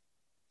that.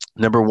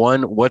 Number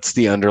one, what's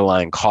the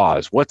underlying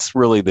cause? What's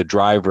really the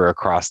driver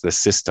across the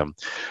system?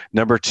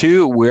 Number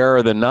two, where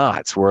are the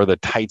knots? Where are the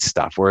tight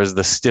stuff? Where is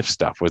the stiff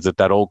stuff? Was it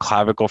that old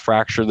clavicle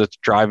fracture that's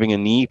driving a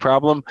knee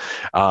problem?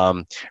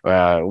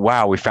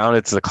 Wow, we found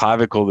it's the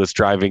clavicle that's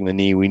driving the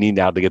knee. We need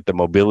now to get the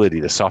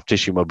mobility, the soft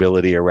tissue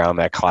mobility around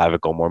that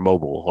clavicle more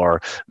mobile.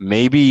 Or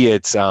maybe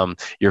it's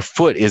your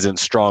foot isn't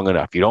strong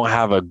enough. You don't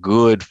have a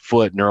good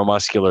foot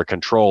neuromuscular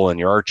control, and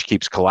your arch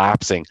keeps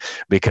collapsing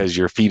because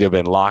your feet have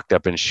been locked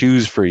up in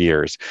shoes for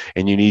years,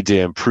 and you need to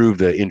improve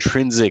the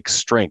intrinsic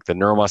strength, the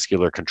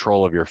neuromuscular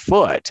control of your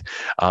foot.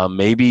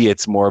 Maybe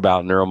it's more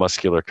about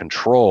neuromuscular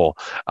control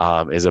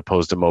as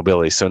opposed to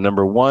mobility. So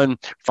number one,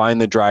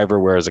 find the driver.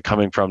 Where is it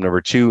coming from?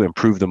 Number two,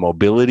 improve the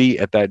mobility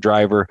at that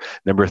driver.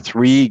 Number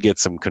three, get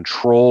some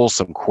control,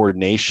 some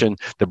coordination,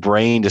 the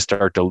brain to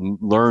start to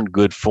learn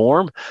good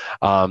form.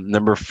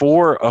 Number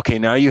four, okay,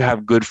 now you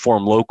have good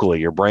form locally.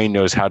 Your brain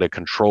knows how to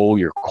control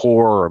your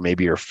core or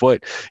maybe your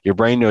foot. Your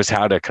brain knows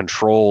how to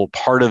control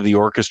part of the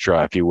orchestra,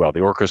 if you will,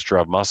 the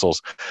orchestra of muscles.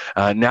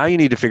 Now you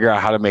need to figure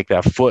out how to make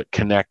that foot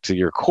connect to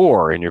your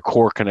core and your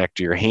core connect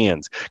to your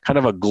hands, kind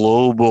of a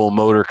global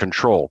motor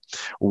control.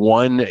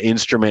 One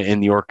instrument in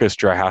the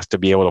orchestra has to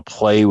be able to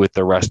play with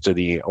the rest of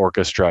the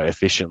orchestra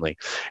efficiently.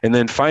 And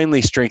then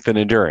finally, strength and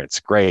endurance.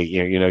 Great.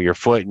 You know, your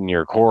foot and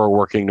your core are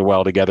working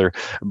well together,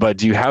 but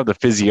do you have the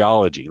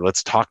physiology?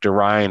 Let's talk to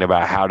Ryan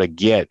about how to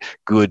get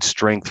good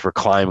strength for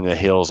climbing the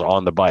hills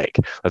on the bike.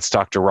 Let's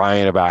talk to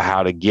Ryan about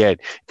how to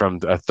get from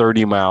a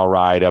 30-mile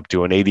ride up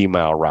to an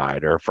 80-mile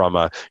ride, or from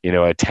a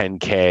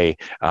 10K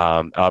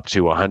up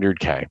to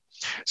 100K.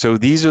 So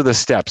these are the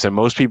steps, and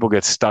most people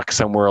get stuck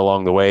somewhere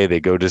along the way.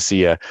 They go to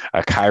see a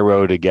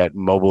chiro to get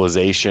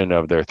mobilization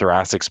of their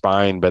thoracic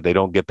spine, but they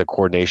don't get the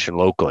coordination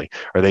locally.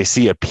 Or they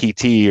see a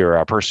PT or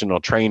a personal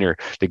trainer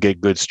to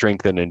get good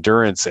strength and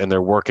endurance, and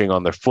they're working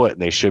on their foot,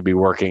 and they should be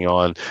working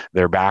on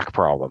their back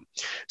problem.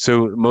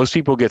 So most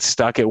people get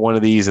stuck at one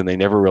of these, and they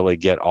never really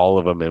get all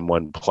of them in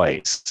one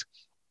place.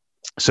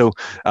 So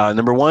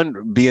number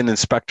one, be an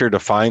inspector to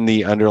find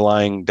the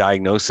underlying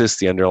diagnosis,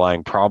 the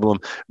underlying problem,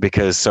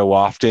 because so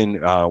often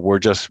we're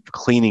just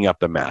cleaning up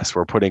the mess.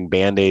 We're putting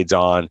Band-Aids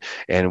on,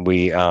 and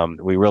we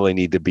really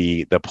need to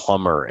be the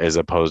plumber as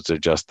opposed to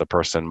just the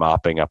person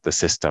mopping up the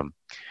system.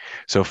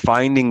 So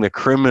finding the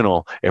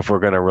criminal if we're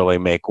going to really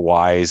make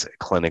wise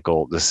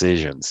clinical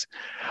decisions.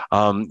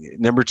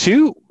 Number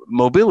two,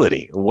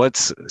 mobility.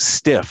 What's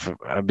stiff?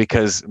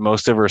 Because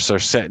most of us are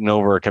sitting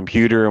over a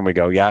computer and we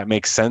go, yeah, it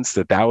makes sense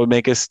that that would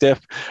make us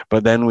stiff.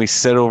 But then we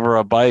sit over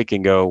a bike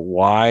and go,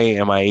 why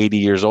am I 80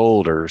 years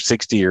old or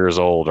 60 years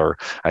old? Or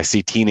I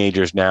see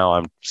teenagers now,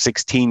 I'm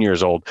 16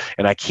 years old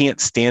and I can't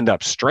stand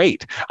up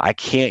straight. I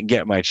can't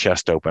get my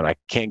chest open. I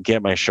can't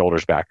get my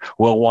shoulders back.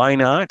 Well, why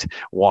not?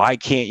 Why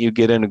can't you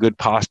get in a good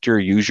posture,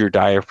 use your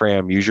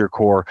diaphragm, use your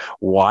core?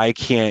 Why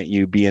can't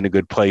you be in a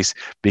good place?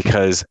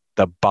 Because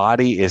the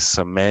body is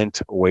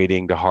cement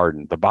waiting to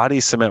harden. The body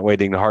is cement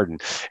waiting to harden.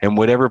 And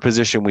whatever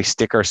position we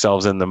stick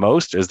ourselves in the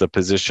most is the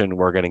position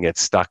we're going to get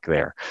stuck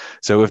there.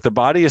 So if the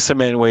body is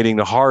cement waiting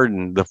to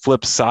harden, the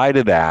flip side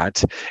of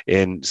that,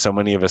 and so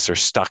many of us are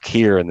stuck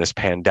here in this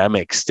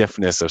pandemic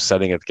stiffness of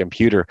sitting at the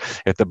computer.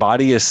 If the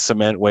body is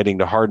cement waiting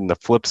to harden, the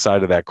flip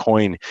side of that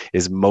coin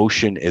is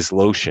motion is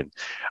lotion.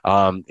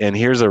 And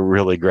here's a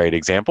really great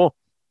example.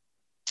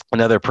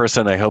 Another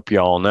person I hope you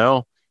all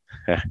know,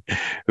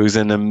 who's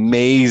an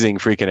amazing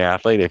freaking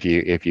athlete. If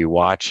you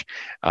watch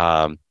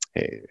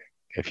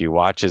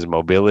his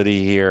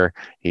mobility here,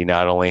 he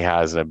not only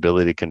has an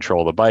ability to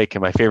control the bike,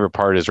 and my favorite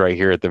part is right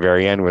here at the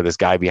very end where this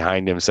guy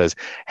behind him says,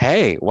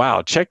 hey,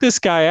 wow, check this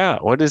guy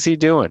out. What is he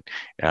doing?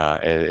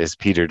 As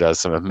Peter does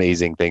some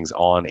amazing things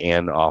on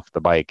and off the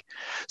bike.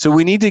 So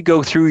we need to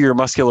go through your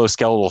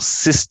musculoskeletal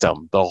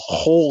system, the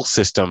whole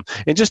system,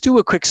 and just do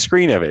a quick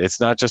screen of it. It's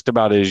not just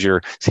about is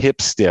your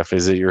hip stiff,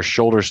 is it your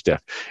shoulder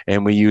stiff?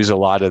 And we use a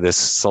lot of this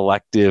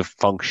selective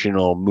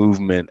functional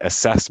movement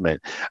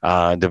assessment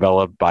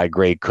developed by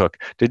Greg Cook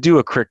to do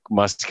a quick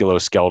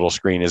musculoskeletal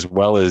screen, as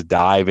well as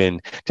dive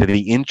into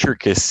the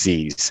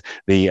intricacies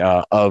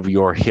of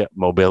your hip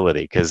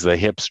mobility, because the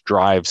hips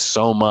drive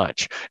so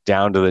much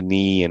down to the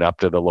knee and up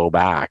to the low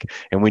back.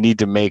 And we need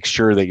to make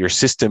sure that your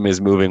system is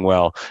moving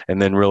well,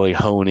 and then really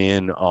hone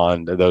in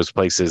on those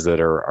places that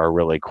are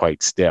really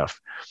quite stiff.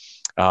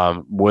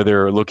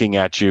 Whether looking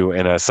at you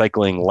in a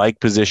cycling-like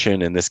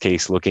position, in this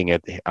case, looking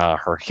at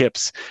her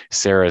hips,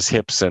 Sarah's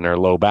hips and her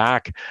low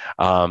back,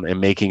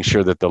 and making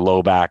sure that the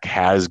low back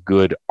has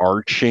good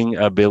arching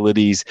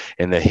abilities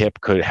and the hip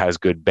has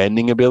good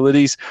bending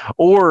abilities.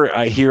 Or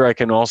here I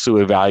can also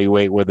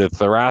evaluate whether the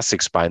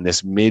thoracic spine,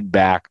 this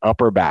mid-back,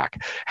 upper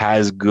back,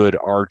 has good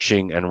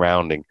arching and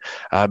rounding.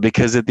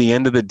 Because at the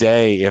end of the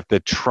day, if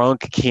the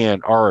trunk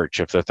can't arch,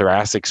 if the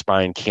thoracic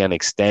spine can't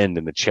extend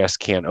and the chest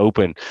can't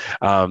open,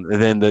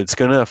 then that's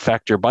going to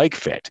affect your bike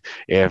fit.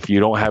 If you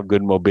don't have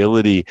good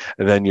mobility,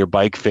 then your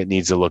bike fit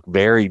needs to look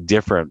very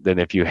different than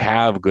if you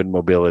have good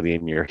mobility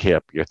in your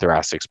hip, your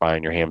thoracic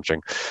spine, your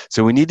hamstring.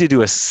 So we need to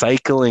do a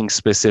cycling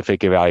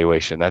specific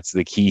evaluation. That's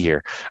the key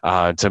here,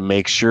 to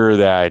make sure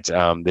that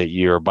that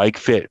your bike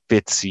fit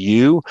fits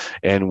you,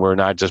 and we're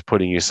not just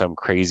putting you some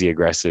crazy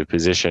aggressive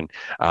position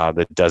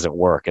that doesn't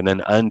work. And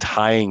then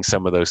untying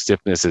some of those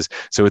stiffnesses.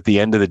 So at the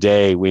end of the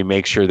day, we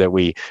make sure that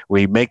we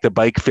make the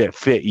bike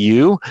fit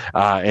you,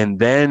 and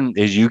then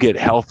as you get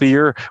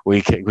healthier,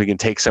 we can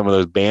take some of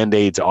those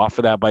Band-Aids off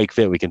of that bike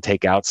fit. We can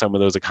take out some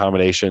of those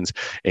accommodations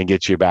and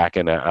get you back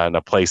in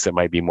a place that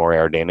might be more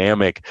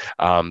aerodynamic,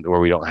 where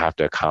we don't have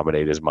to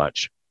accommodate as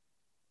much.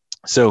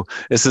 So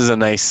this is a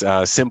nice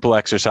simple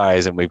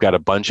exercise, and we've got a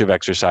bunch of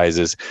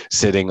exercises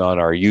sitting on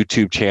our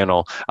YouTube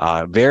channel,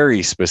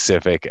 very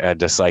specific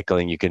to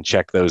cycling. You can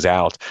check those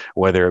out,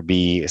 whether it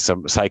be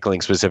some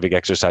cycling specific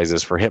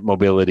exercises for hip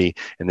mobility,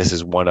 and this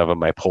is one of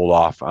them I pulled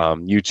off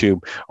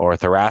YouTube, or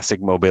thoracic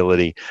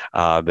mobility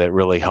that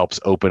really helps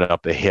open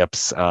up the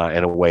hips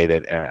in a way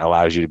that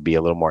allows you to be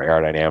a little more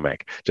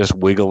aerodynamic. Just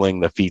wiggling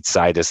the feet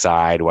side to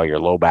side while your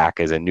low back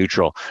is in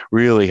neutral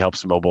really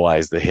helps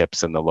mobilize the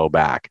hips and the low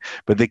back.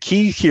 But the key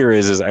here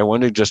is I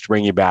want to just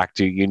bring you back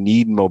to, you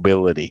need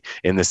mobility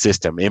in the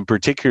system, in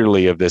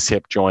particularly of this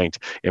hip joint,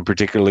 and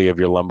particularly of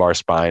your lumbar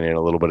spine and a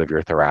little bit of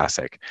your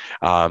thoracic.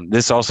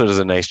 This also does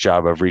a nice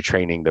job of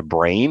retraining the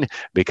brain,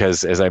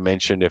 because as I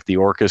mentioned, if the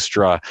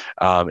orchestra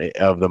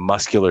of the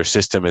muscular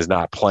system is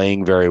not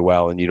playing very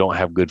well and you don't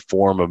have good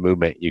form of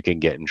movement, you can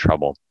get in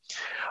trouble.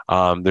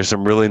 There's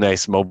some really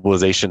nice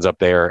mobilizations up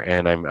there,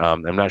 and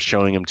I'm not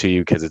showing them to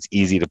you because it's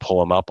easy to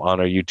pull them up on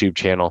our YouTube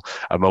channel.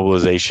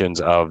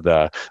 Mobilizations of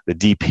the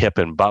deep hip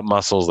and butt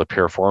muscles, the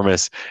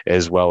piriformis,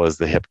 as well as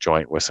the hip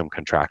joint with some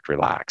contract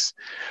relax.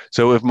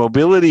 So if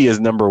mobility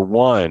is number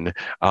one,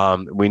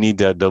 we need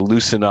to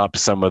loosen up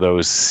some of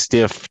those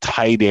stiff,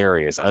 tight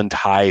areas,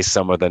 untie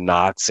some of the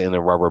knots in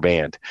the rubber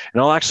band.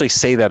 And I'll actually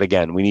say that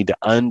again. We need to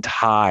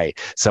untie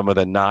some of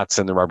the knots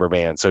in the rubber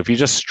band. So if you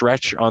just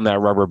stretch on that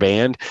rubber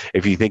band,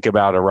 if you think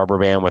about a rubber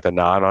band with a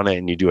knot on it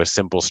and you do a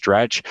simple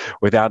stretch,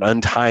 without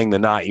untying the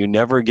knot, you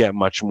never get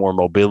much more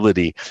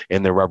mobility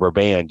in the rubber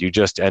band. You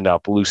just end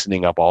up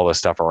loosening up all the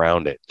stuff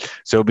around it.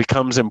 So it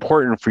becomes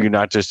important for you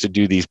not just to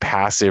do these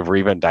passive or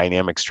even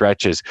dynamic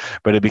stretches,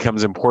 but it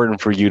becomes important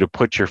for you to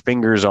put your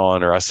fingers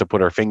on, or us to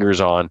put our fingers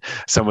on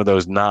some of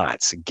those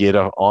knots, get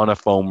on a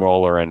foam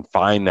roller and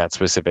find that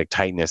specific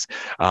tightness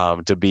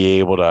to be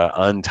able to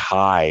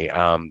untie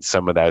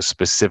some of those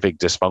specific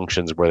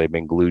dysfunctions where they've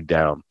been glued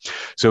down.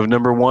 So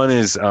number one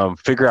is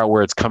figure out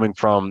where it's coming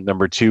from.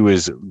 Number two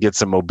is get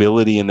some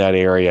mobility in that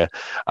area.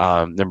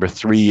 Number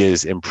three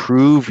is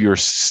improve your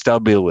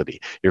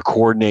stability, your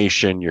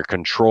coordination, your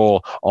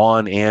control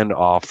on and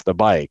off the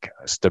bike.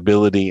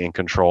 Stability and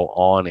control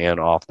on and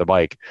off the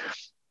bike.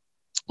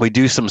 We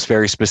do some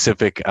very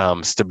specific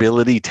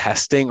stability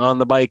testing on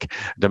the bike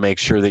to make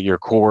sure that your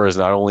core is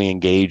not only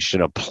engaged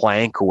in a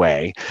plank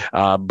way,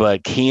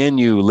 but can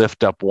you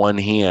lift up one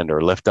hand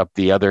or lift up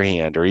the other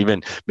hand, or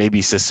even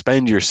maybe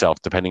suspend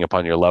yourself depending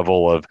upon your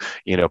level of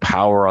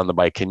power on the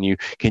bike. Can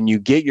you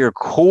get your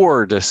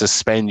core to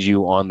suspend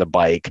you on the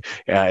bike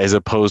as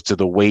opposed to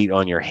the weight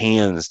on your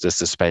hands to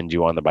suspend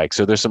you on the bike?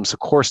 So there's some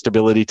core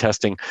stability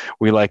testing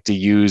we like to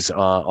use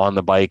on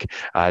the bike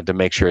to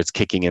make sure it's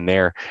kicking in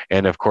there.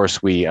 And of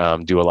course, we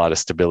do a lot of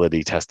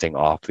stability testing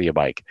off the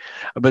bike.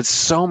 But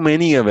so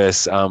many of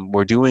us,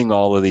 we're doing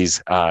all of these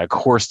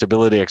core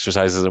stability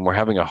exercises, and we're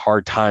having a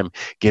hard time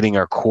getting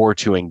our core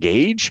to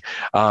engage.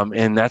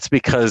 And that's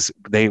because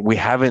we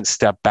haven't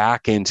stepped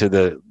back into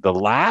the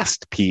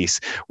last piece,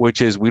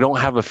 which is we don't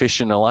have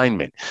efficient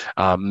alignment.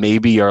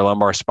 Maybe our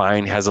lumbar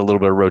spine has a little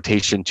bit of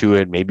rotation to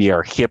it. Maybe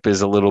our hip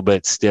is a little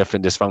bit stiff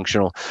and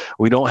dysfunctional.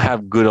 We don't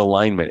have good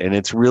alignment, and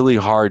it's really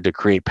hard to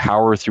create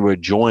power through a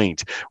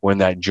joint when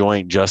that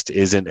joint just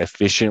isn't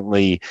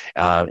efficiently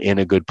in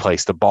a good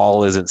place. The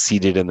ball isn't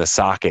seated in the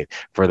socket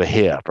for the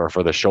hip or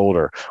for the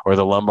shoulder, or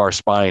the lumbar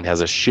spine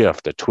has a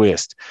shift, a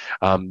twist.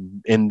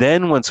 And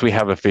then once we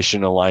have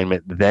efficient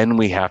alignment, then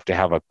we have to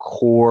have a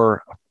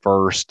core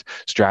first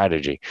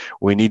strategy.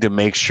 We need to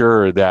make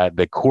sure that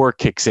the core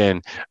kicks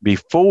in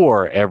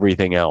before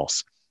everything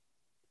else.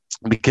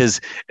 Because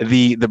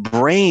the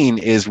brain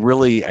is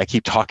really, I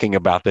keep talking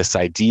about this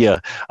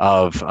idea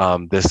of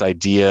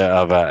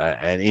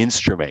an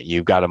instrument.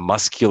 You've got a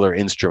muscular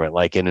instrument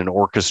like in an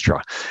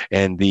orchestra,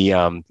 and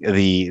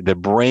the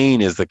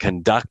brain is the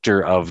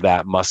conductor of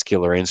that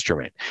muscular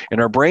instrument.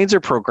 And our brains are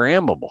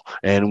programmable,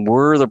 and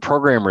we're the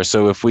programmers.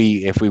 So if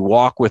we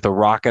walk with a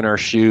rock in our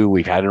shoe,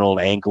 we've had an old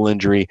ankle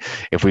injury.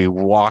 If we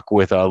walk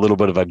with a little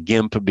bit of a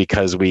gimp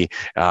because we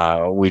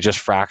just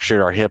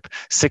fractured our hip,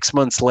 6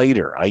 months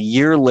later, a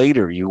year later,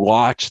 you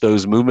watch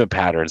those movement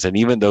patterns, and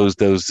even those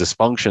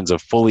dysfunctions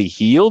have fully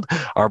healed.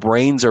 Our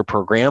brains are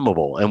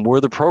programmable, and we're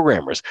the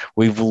programmers.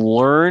 We've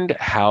learned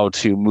how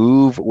to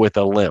move with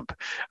a limp.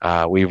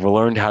 And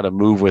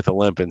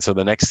so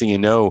the next thing you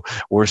know,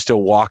 we're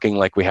still walking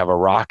like we have a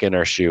rock in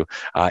our shoe,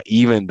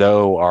 even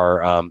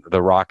though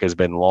the rock has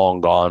been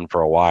long gone for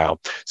a while.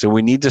 So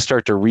we need to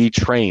start to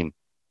retrain.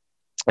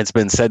 It's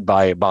been said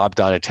by Bob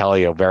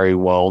Donatelli, a very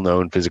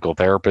well-known physical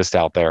therapist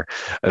out there,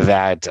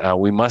 that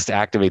we must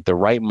activate the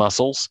right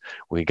muscles.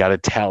 We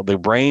got to the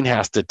brain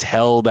has to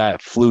tell that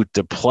flute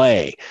to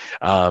play.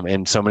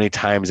 And so many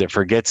times it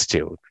forgets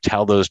to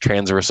tell those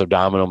transverse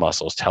abdominal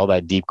muscles, tell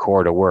that deep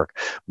core to work.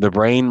 The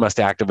brain must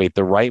activate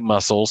the right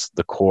muscles,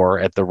 the core,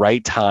 at the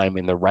right time,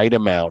 in the right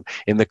amount,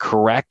 in the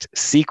correct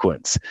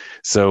sequence.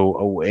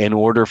 So in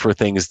order for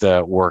things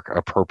to work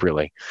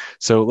appropriately.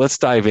 So let's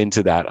dive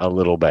into that a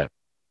little bit,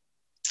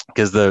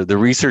 because the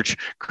research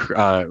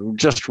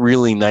just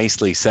really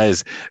nicely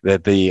says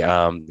that the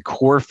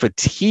core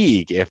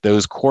fatigue, if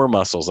those core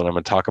muscles, and I'm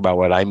going to talk about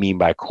what I mean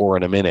by core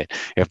in a minute,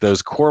 if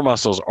those core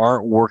muscles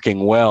aren't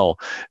working well,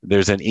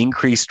 there's an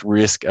increased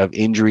risk of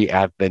injury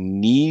at the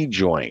knee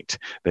joint.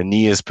 The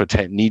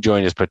knee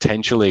joint is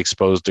potentially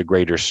exposed to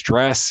greater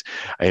stress.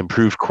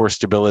 Improved core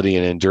stability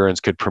and endurance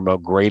could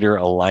promote greater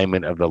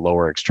alignment of the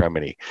lower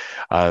extremity.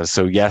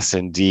 So yes,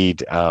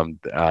 indeed,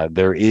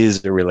 there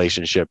is a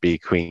relationship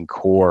between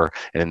core,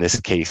 and in this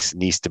case,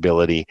 knee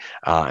stability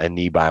and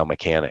knee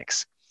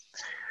biomechanics.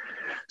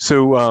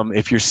 So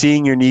if you're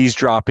seeing your knees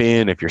drop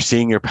in, if you're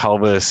seeing your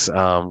pelvis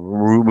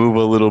move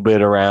a little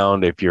bit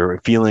around, if you're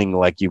feeling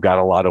like you've got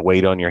a lot of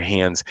weight on your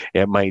hands,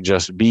 it might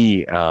just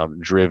be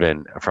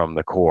driven from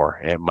the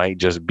core. It might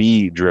just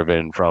be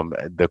driven from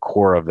the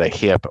core of the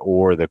hip,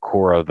 or the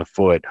core of the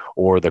foot,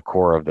 or the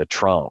core of the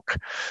trunk.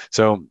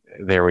 So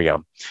there we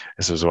go.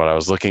 This is what I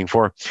was looking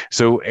for.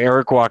 So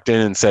Eric walked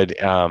in and said,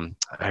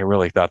 I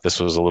really thought this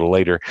was a little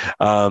later.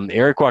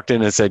 Eric walked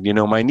in and said,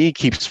 my knee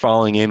keeps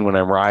falling in when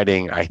I'm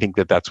riding. I think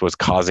that's what's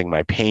causing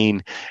my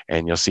pain.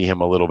 And you'll see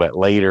him a little bit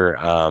later.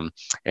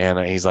 And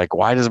he's like,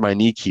 why does my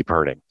knee keep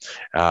hurting?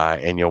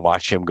 And you'll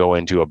watch him go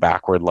into a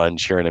backward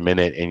lunge here in a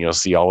minute, and you'll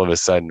see all of a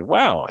sudden,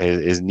 wow,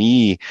 his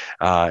knee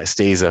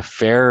stays a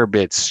fair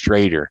bit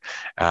straighter.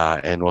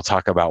 And we'll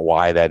talk about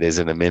why that is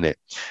in a minute.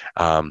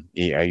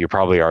 You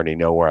probably already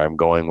know where I'm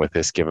going with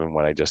this, given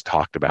what I just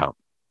talked about.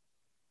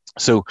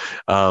 So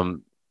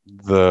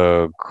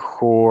the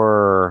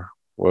core,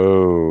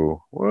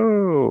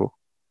 whoa,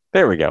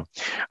 there we go.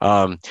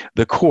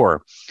 The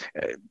core.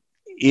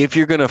 if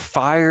you're going to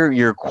fire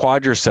your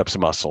quadriceps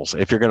muscles,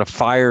 if you're going to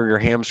fire your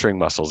hamstring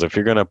muscles, if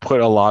you're going to put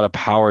a lot of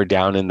power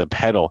down in the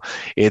pedal,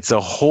 it's a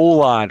whole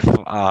lot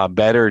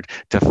better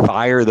to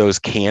fire those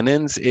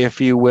cannons, if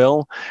you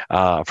will,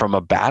 from a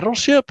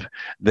battleship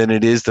than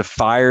it is to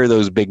fire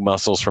those big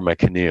muscles from a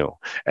canoe.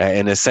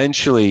 And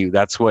essentially,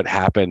 that's what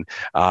happened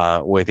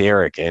with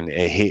Eric. And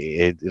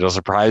it'll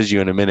surprise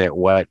you in a minute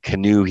what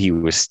canoe he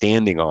was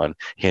standing on.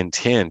 Hint,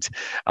 hint.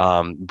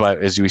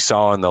 But as we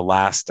saw in the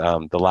last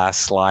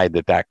slide,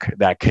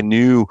 that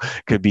canoe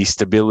could be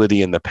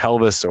stability in the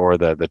pelvis or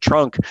the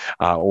trunk,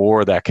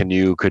 or that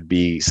canoe could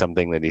be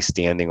something that he's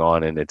standing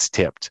on and it's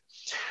tipped.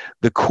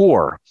 The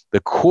core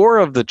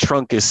of the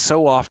trunk is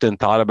so often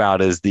thought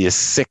about as the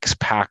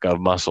six-pack of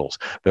muscles,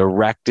 the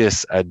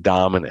rectus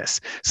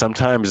abdominis.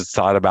 Sometimes it's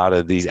thought about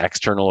as these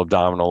external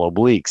abdominal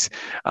obliques.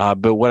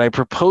 But what I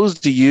propose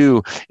to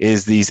you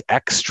is these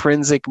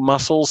extrinsic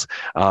muscles,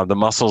 the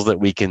muscles that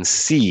we can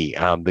see,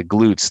 the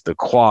glutes, the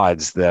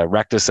quads, the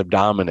rectus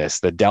abdominis,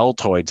 the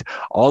deltoids,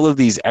 all of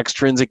these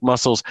extrinsic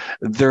muscles,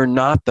 they're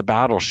not the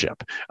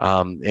battleship.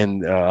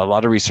 And a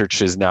lot of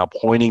research is now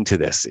pointing to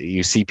this.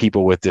 You see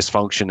people with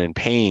dysfunction and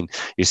pain.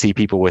 You see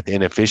people with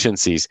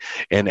inefficiencies.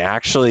 And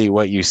actually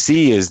what you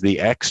see is the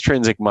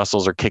extrinsic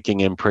muscles are kicking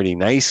in pretty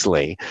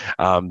nicely.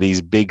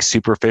 These big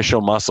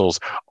superficial muscles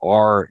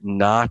are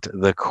not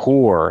the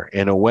core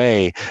in a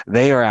way.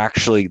 They are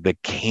actually the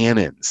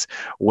cannons.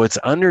 What's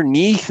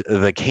underneath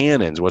the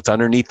cannons, what's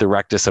underneath the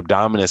rectus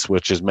abdominis,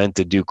 which is meant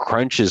to do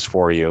crunches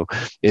for you,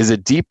 is a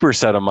deeper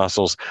set of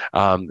muscles,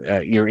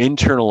 your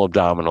internal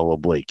abdominal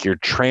oblique, your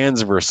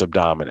transverse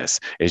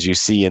abdominis, as you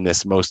see in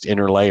this most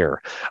inner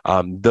layer.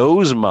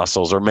 Those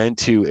muscles are meant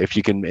to, if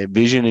you can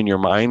envision in your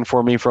mind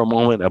for me for a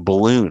moment, a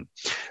balloon.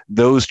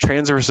 Those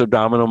transverse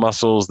abdominal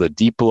muscles, the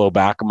deep below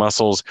back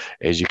muscles,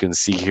 as you can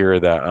see here,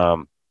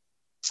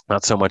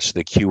 not so much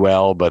the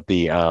QL, but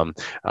the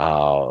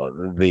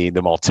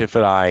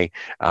multifidi,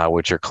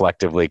 which are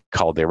collectively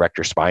called the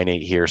erector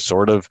spinae here,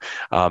 sort of.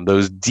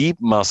 Those deep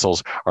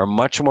muscles are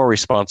much more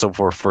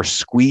responsible for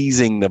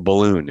squeezing the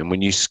balloon. And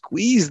when you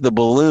squeeze the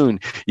balloon,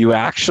 you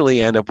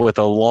actually end up with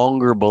a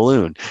longer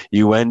balloon.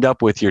 You end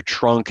up with your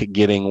trunk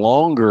getting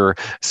longer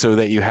so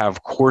that you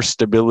have core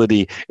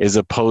stability, as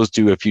opposed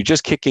to if you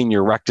just kick in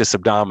your rectus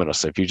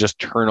abdominis, if you just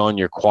turn on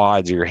your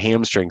quads or your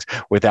hamstrings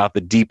without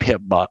the deep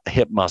hip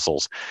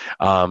muscles.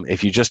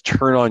 If you just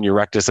turn on your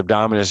rectus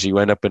abdominis, you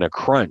end up in a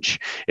crunch.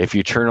 If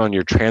you turn on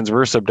your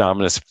transverse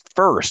abdominis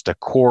first, a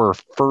core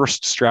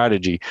first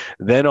strategy,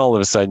 then all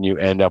of a sudden you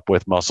end up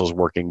with muscles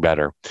working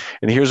better.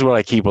 And here's what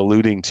I keep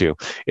alluding to,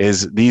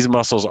 is these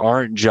muscles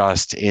aren't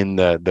just in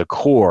the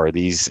core,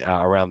 these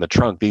around the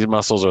trunk. These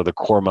muscles are the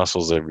core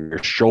muscles of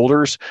your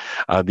shoulders.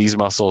 These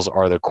muscles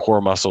are the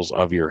core muscles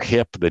of your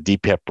hip, the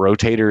deep hip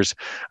rotators.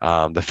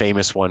 The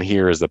famous one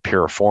here is the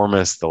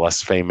piriformis. The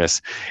less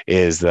famous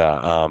is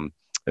the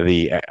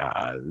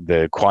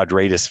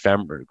quadratus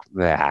femoris.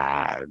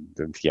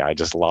 Yeah, I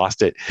just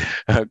lost it.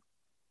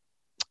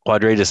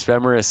 Quadratus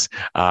femoris,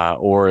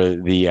 or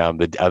the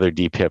other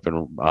deep hip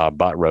and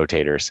butt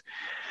rotators.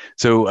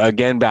 So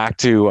again, back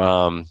to,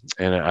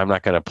 and I'm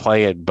not going to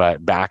play it,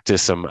 but back to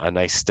a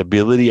nice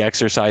stability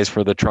exercise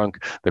for the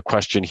trunk. The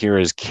question here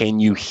is, can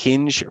you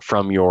hinge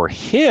from your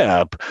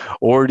hip,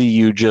 or do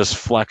you just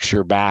flex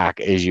your back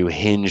as you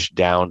hinge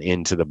down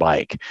into the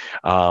bike?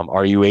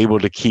 Are you able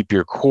to keep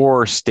your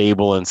core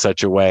stable in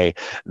such a way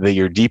that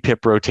your deep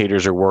hip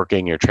rotators are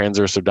working, your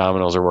transverse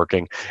abdominals are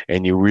working,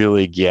 and you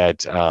really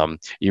get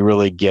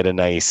a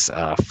nice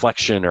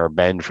flexion or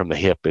bend from the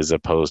hip as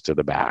opposed to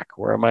the back?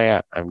 Where am I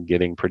at? I'm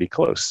getting pretty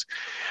close.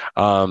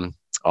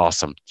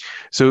 Awesome.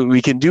 So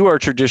we can do our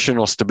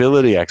traditional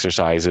stability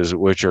exercises,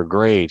 which are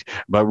great,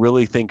 but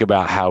really think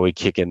about how we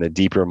kick in the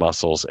deeper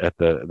muscles at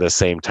the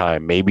same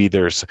time. Maybe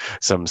there's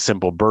some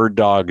simple bird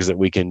dogs that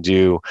we can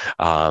do.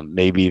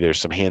 Maybe there's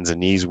some hands and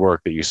knees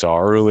work that you saw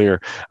earlier,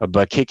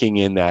 but kicking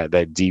in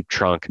that deep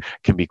trunk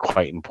can be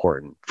quite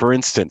important. For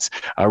instance,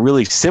 a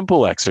really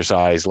simple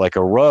exercise like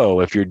a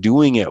row, if you're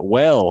doing it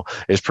well,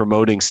 is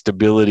promoting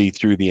stability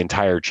through the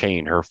entire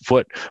chain. Her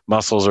foot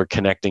muscles are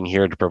connecting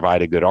here to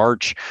provide a good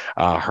arch.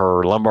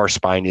 Her lumbar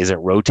spine isn't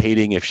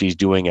rotating if she's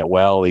doing it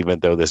well, even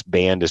though this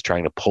band is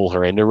trying to pull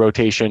her into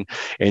rotation.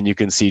 And you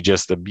can see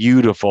just the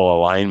beautiful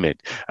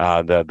alignment,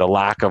 the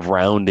lack of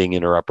rounding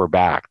in her upper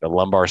back. The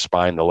lumbar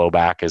spine, the low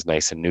back is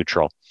nice and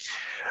neutral.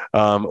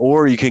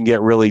 Or you can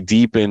get really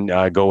deep and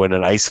go in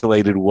an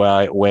isolated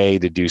way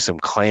to do some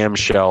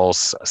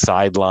clamshells,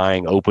 side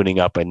lying, opening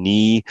up a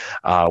knee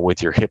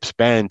with your hips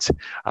bent.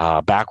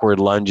 Backward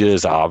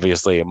lunges,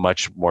 obviously a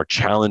much more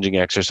challenging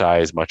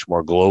exercise, much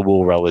more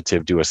global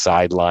relative to a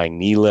side lying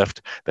knee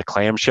lift, the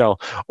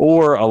clamshell.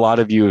 Or a lot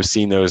of you have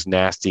seen those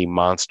nasty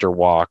monster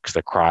walks,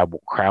 the crab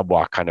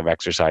walk kind of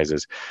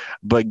exercises.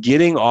 But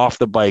getting off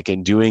the bike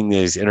and doing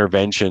these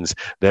interventions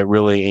that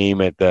really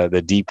aim at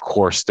the deep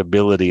core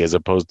stability as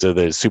opposed to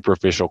the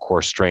superficial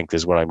core strength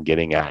is what I'm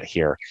getting at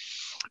here.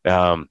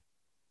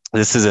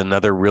 This is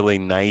another really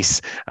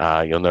nice,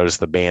 you'll notice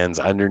the bands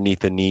underneath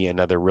the knee,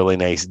 another really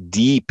nice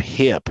deep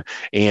hip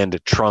and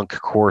trunk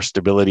core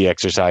stability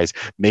exercise,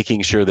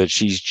 making sure that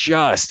she's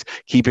just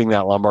keeping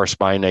that lumbar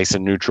spine nice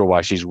and neutral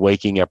while she's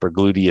waking up her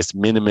gluteus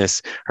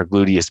minimus, her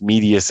gluteus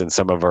medius, and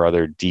some of our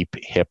other deep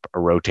hip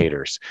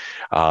rotators.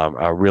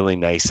 A really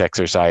nice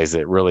exercise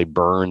that really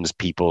burns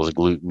people's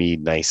glute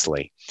med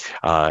nicely,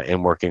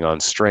 and working on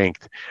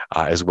strength,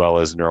 as well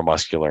as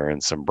neuromuscular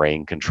and some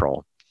brain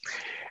control.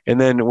 And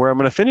then where I'm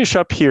going to finish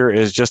up here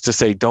is just to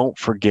say, don't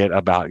forget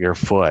about your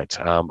foot.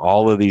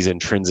 All of these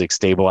intrinsic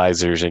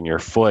stabilizers in your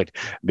foot,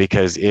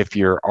 because if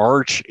your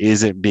arch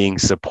isn't being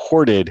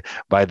supported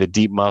by the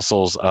deep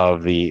muscles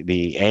of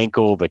the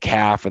ankle, the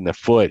calf, and the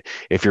foot,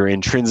 if your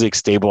intrinsic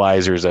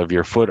stabilizers of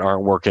your foot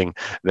aren't working,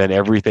 then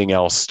everything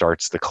else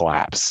starts to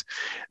collapse.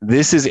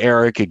 This is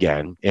Eric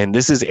again, and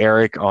this is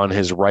Eric on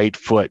his right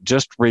foot,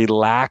 just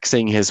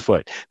relaxing his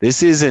foot.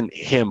 This isn't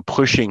him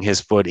pushing his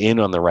foot in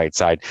on the right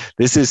side.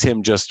 This is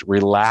him just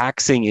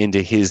relaxing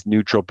into his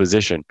neutral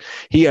position.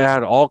 He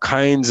had all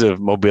kinds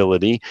of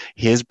mobility.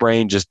 His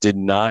brain just did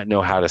not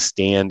know how to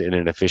stand in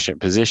an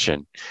efficient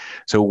position.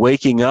 So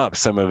waking up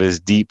some of his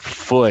deep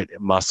foot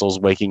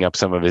muscles, waking up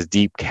some of his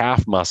deep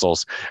calf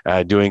muscles,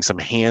 doing some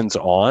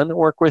hands-on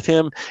work with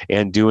him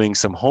and doing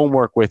some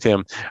homework with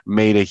him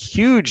made a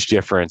huge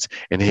difference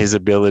in his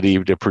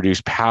ability to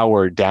produce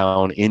power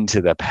down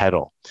into the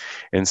pedal.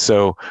 And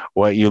so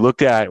what you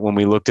looked at when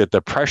we looked at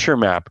the pressure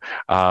map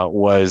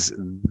was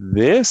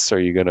this. Are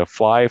you going to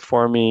fly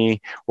for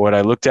me? What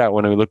I looked at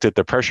when we looked at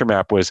the pressure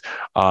map was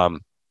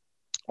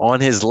on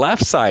his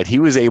left side, he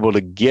was able to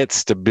get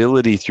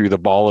stability through the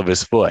ball of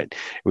his foot.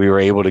 We were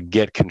able to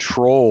get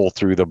control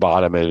through the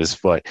bottom of his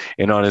foot.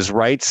 And on his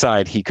right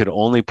side, he could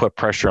only put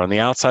pressure on the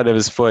outside of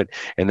his foot.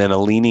 And then a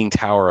leaning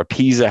tower of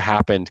Pisa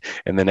happened.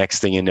 And the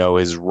next thing you know,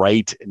 his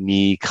right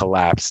knee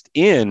collapsed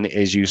in,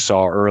 as you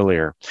saw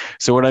earlier.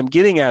 So what I'm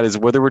getting at is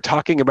whether we're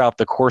talking about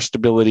the core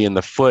stability in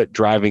the foot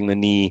driving the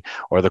knee,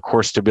 or the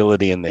core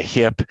stability in the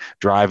hip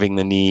driving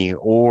the knee,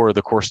 or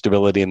the core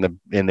stability in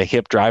the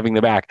hip driving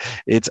the back,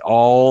 it's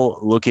all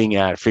looking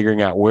at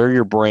figuring out where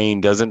your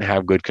brain doesn't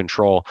have good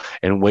control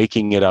and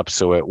waking it up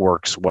so it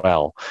works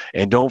well.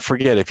 And don't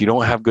forget, if you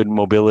don't have good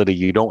mobility,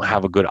 you don't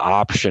have a good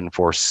option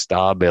for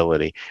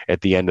stability at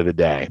the end of the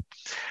day.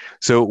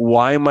 So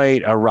why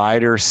might a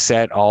rider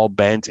set all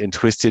bent and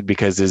twisted?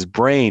 Because his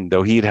brain,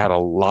 though he'd had a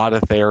lot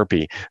of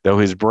therapy, though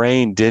his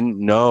brain didn't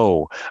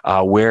know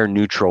where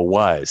neutral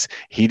was,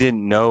 he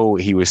didn't know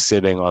he was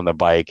sitting on the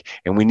bike,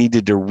 and we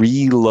needed to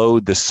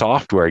reload the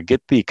software,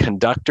 get the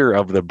conductor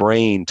of the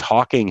brain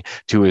talking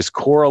to his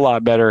core a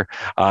lot better,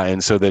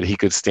 and so that he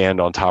could stand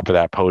on top of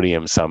that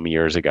podium some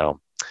years ago.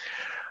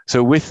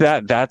 So with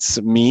that,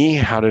 that's me.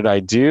 How did I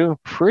do?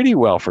 Pretty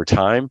well for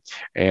time.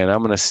 And I'm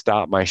going to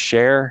stop my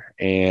share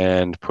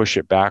and push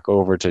it back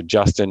over to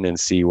Justin and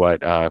see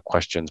what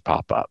questions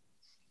pop up.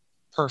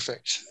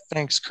 Perfect.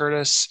 Thanks,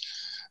 Curtis.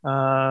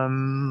 Let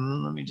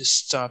me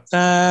just stop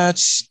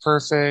that.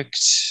 Perfect.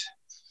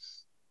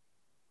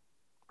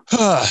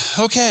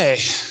 Okay.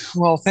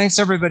 Well, thanks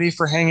everybody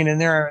for hanging in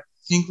there. I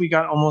think we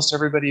got almost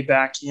everybody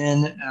back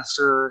in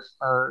after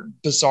our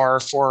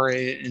bizarre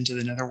foray into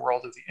the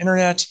netherworld of the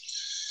internet.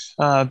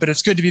 But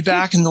it's good to be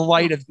back in the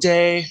light of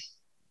day.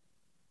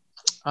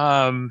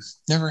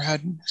 Never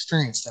had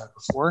experienced that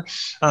before.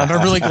 But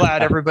I'm really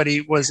glad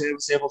everybody was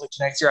able to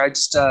connect here. I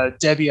just,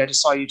 Debbie, I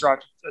just saw you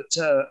drop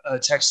a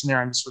text in there.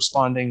 I'm just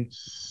responding.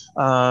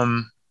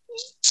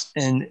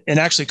 And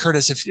actually,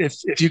 Curtis,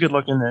 if you could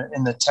look in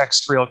the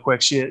text real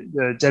quick,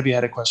 Debbie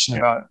had a question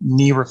about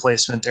knee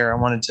replacement there.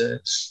 I wanted to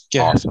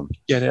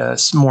get a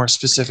more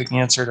specific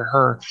answer to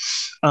her.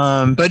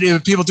 But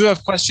if people do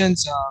have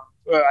questions,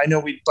 I know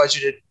we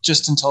budgeted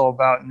just until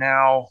about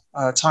now,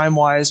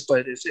 time-wise.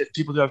 But if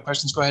people do have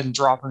questions, go ahead and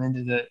drop them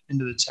into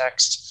the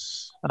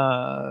text.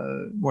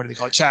 What do they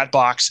call it? Chat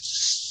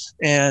box,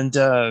 and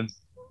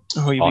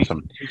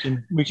awesome.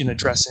 we can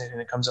address anything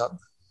that comes up.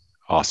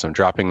 Awesome.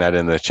 Dropping that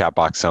in the chat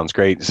box sounds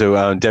great.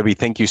 So, Debbie,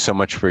 thank you so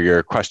much for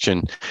your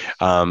question.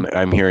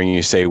 I'm hearing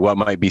you say, what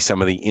might be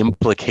some of the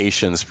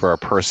implications for a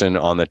person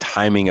on the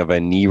timing of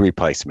a knee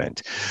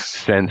replacement,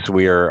 since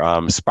we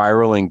are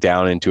spiraling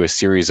down into a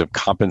series of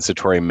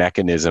compensatory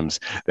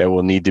mechanisms that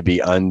will need to be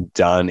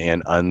undone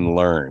and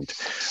unlearned?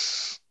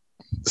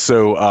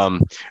 So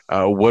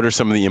what are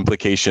some of the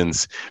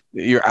implications?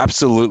 You're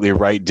absolutely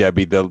right,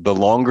 Debbie. The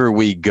longer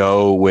we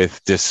go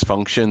with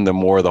dysfunction, the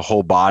more the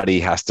whole body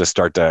has to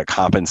start to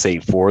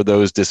compensate for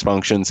those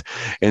dysfunctions.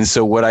 And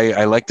so what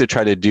I like to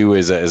try to do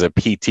as a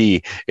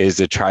PT is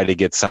to try to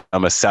get some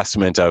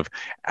assessment of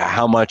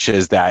how much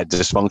is that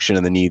dysfunction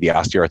in the knee, the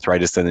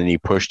osteoarthritis in the knee,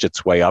 pushed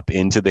its way up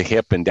into the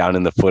hip and down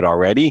in the foot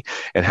already,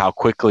 and how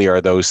quickly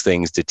are those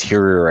things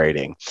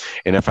deteriorating.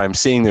 And if I'm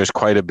seeing there's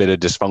quite a bit of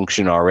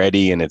dysfunction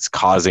already and it's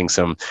causing causing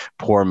some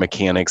poor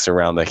mechanics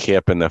around the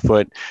hip and the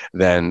foot,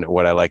 then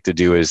what I like to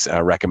do is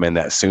recommend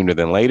that sooner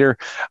than later.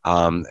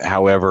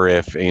 However,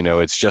 if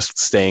it's just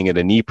staying at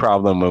a knee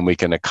problem, when we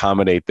can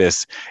accommodate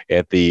this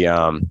at the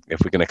if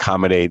we can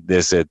accommodate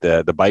this at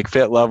the bike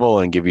fit level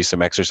and give you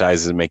some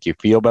exercises and make you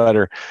feel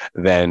better,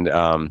 then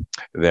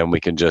we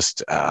can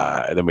just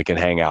then we can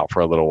hang out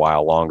for a little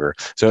while longer.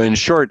 So in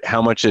short,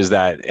 how much is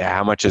that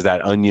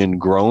onion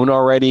grown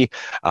already?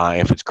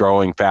 If it's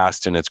growing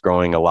fast and it's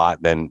growing a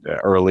lot, then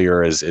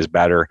earlier is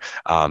better.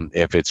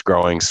 If it's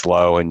growing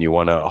slow and you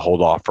want to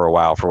hold off for a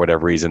while for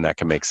whatever reason, that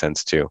can make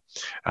sense too.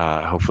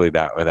 Hopefully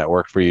that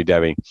worked for you,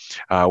 Debbie.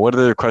 What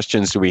other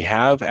questions do we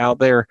have out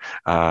there?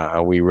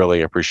 We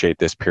really appreciate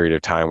this period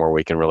of time where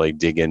we can really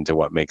dig into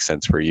what makes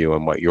sense for you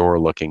and what you're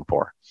looking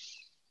for.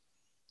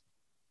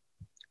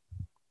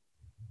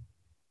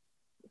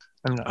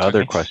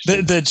 Other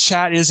questions? The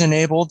chat is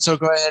enabled, so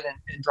go ahead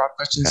and drop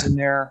questions in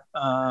there,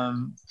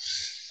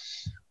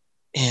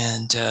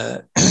 and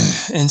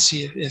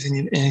see if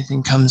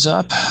anything comes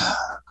up.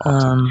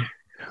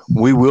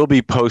 We will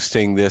be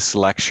posting this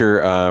lecture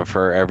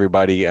for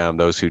everybody.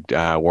 Those who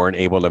weren't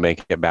able to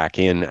make it back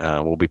in,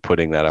 we'll be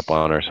putting that up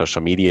on our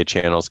social media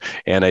channels.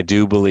 And I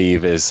do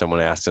believe, as someone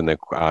asked in the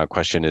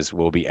question, is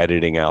we'll be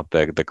editing out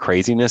the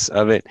craziness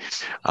of it.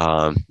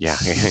 Yeah.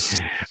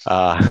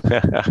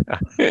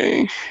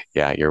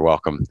 Yeah, you're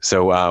welcome.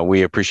 So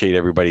we appreciate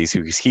everybody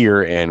who's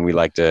here, and we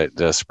like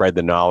to spread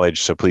the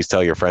knowledge. So please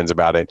tell your friends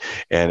about it.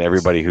 And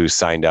everybody who's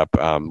signed up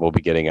will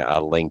be getting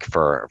a link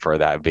for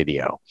that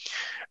video.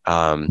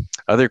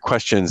 Other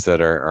questions that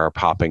are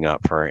popping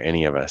up for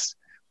any of us?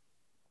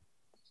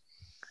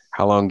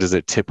 How long does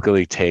it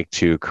typically take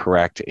to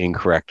correct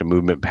incorrect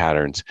movement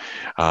patterns?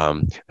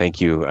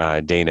 Thank you,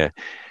 Dana.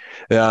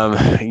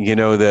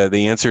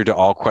 The answer to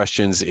all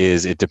questions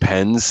is it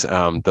depends.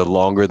 The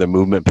longer the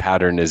movement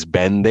pattern has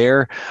been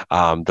there,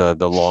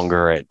 the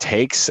longer it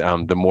takes.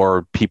 The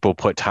more people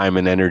put time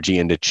and energy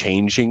into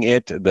changing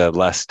it, the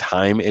less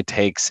time it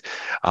takes.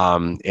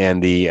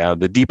 And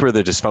the deeper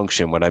the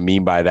dysfunction. What I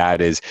mean by that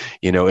is,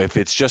 if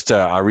it's just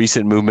a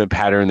recent movement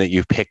pattern that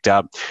you've picked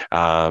up,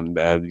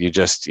 you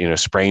just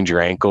sprained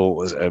your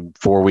ankle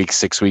 4 weeks,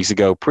 6 weeks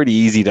ago, pretty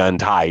easy to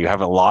untie. You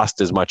haven't lost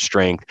as much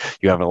strength.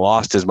 You haven't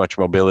lost as much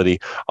mobility.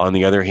 On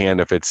the other hand,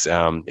 if it's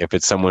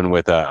someone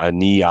with a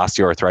knee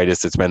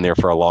osteoarthritis that's been there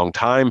for a long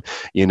time,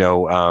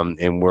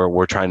 and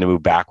we're trying to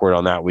move backward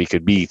on that, we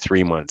could be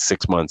 3 months,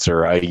 6 months,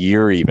 or a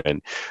year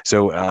even.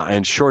 So,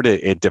 in short,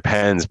 it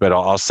depends. But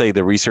I'll say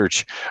the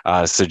research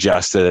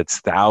suggests that it's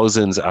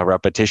thousands of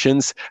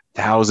repetitions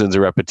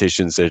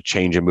to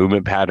change a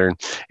movement pattern,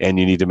 and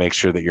you need to make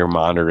sure that you're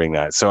monitoring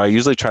that. So I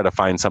usually try to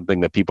find something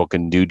that people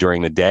can do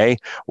during the day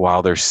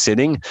while they're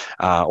sitting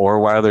or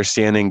while they're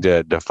standing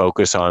to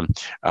focus on.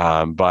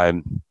 But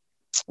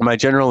my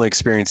general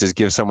experience is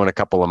give someone a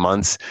couple of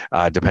months,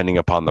 depending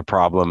upon the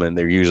problem, and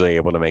they're usually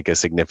able to make a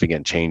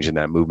significant change in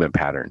that movement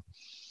pattern.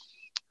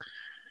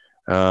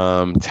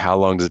 How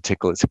long does it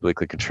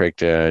typically contract?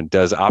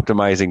 Does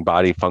optimizing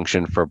body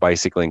function for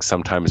bicycling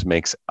sometimes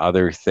makes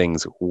other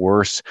things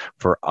worse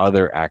for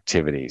other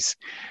activities?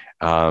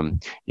 You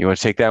want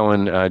to take that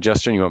one,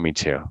 Justin? You want me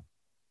to?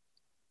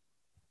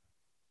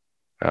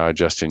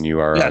 Justin, you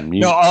are on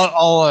mute. No,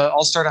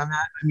 I'll start on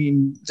that. I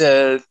mean,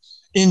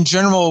 in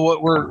general,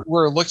 what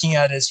we're looking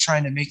at is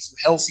trying to make you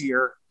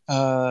healthier.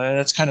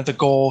 That's kind of the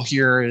goal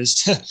here, is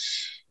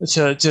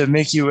to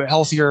make you a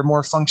healthier,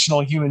 more functional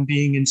human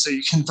being, and so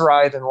you can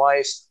thrive in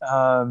life.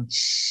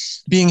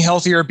 Being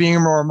healthier, being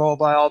more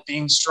mobile,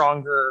 being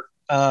stronger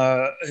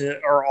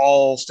are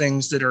all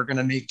things that are going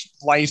to make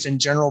life in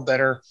general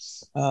better,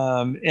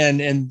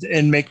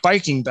 and make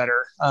biking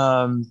better.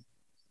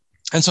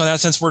 And so in that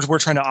sense, we're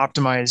trying to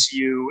optimize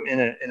you in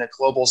a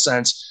global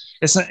sense.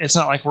 It's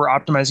not like we're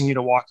optimizing you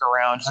to walk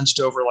around hunched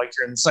over like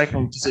you're in the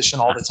cycling position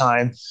all the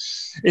time.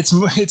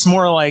 It's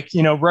more like,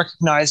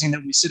 recognizing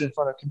that we sit in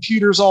front of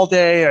computers all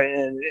day,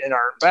 and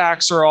our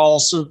backs are all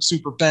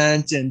super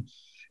bent, and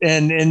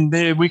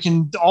we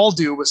can all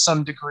do with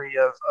some degree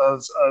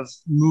of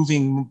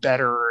moving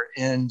better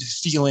and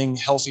feeling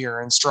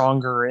healthier and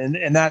stronger,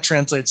 and that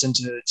translates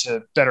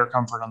into better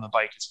comfort on the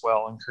bike as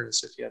well. And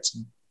Curtis, if you had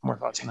some more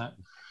thoughts on that.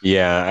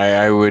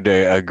 Yeah, I would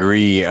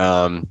agree.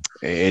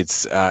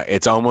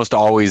 It's almost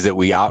always that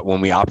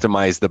when we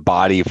optimize the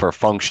body for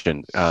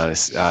function,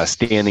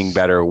 standing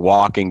better,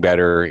 walking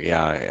better,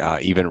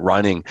 even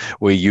running,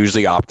 we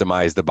usually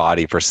optimize the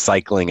body for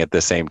cycling at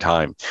the same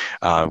time.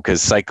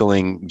 Because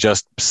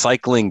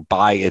cycling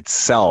by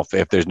itself,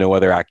 if there's no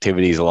other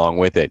activities along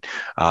with it,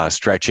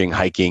 stretching,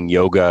 hiking,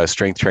 yoga,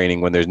 strength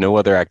training, when there's no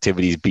other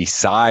activities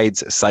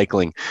besides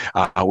cycling,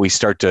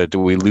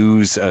 we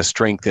lose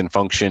strength and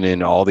function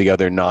in all the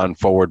other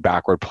non-forward,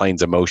 backward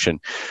planes of motion.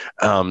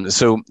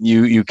 So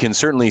you can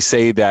certainly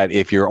say that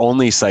if you're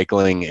only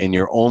cycling and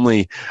you're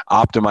only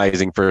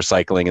optimizing for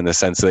cycling in the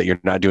sense that you're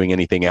not doing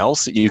anything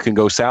else, you can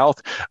go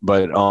south.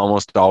 But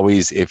almost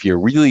always, if you're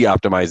really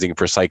optimizing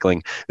for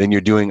cycling, then you're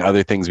doing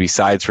other things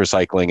besides for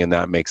cycling, and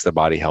that makes the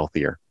body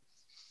healthier.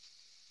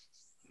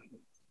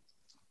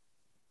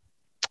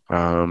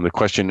 The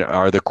question,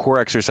 are the core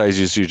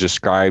exercises you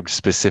described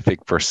specific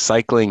for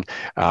cycling,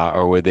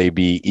 or would they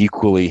be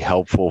equally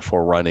helpful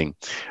for running?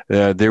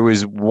 There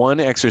was one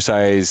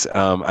exercise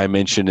I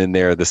mentioned in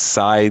there, the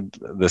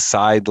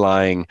side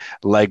lying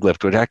leg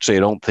lift, which actually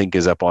I don't think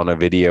is up on a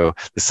video.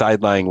 The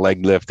side lying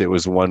leg lift, it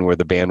was one where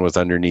the band was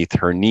underneath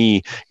her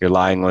knee. You're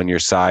lying on your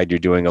side. You're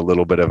doing a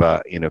little bit of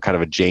a, kind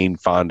of a Jane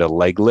Fonda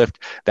leg lift.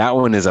 That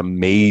one is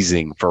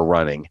amazing for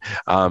running.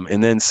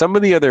 And then some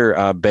of the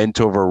other bent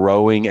over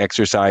rowing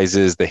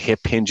exercises, the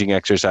hip hinging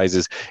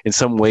exercises, in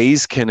some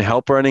ways can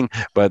help running,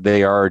 but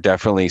they are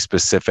definitely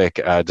specific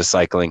to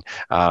cycling.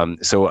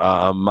 So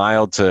a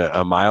mild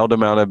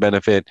amount of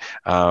benefit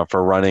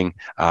for running,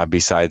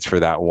 besides for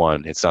that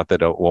one. It's not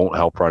that it won't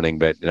help running,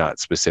 but not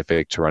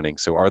specific to running.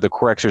 So are the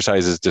core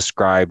exercises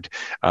described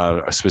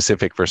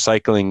specific for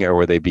cycling, or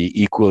would they be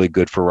equally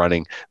good for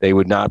running? They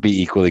would not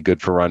be equally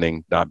good for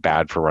running, not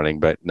bad for running,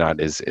 but not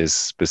as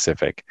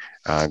specific.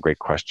 Great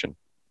question.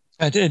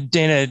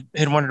 Dana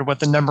had wondered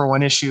what the number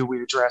one issue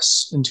we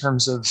address in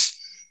terms of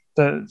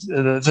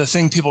the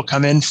thing people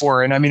come in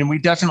for. And I mean, we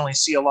definitely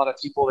see a lot of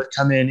people that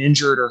come in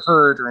injured or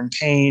hurt or in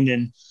pain.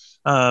 And,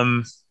 I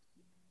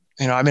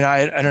mean,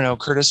 I don't know,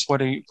 Curtis,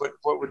 what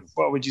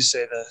would you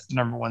say the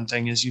number one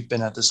thing is? You've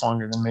been at this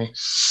longer than me.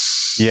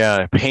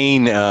 Yeah,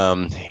 pain,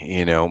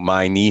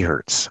 my knee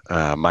hurts,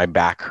 my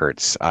back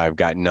hurts. I've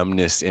got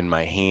numbness in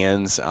my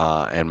hands,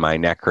 and my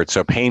neck hurts.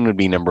 So pain would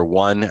be number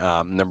one.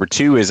 Number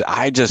two is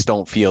I just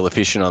don't feel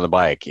efficient on the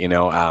bike.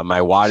 My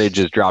wattage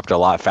has dropped a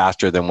lot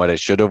faster than what it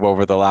should have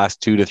over the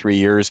last 2 to 3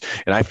 years.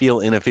 And I feel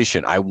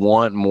inefficient. I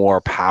want more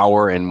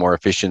power and more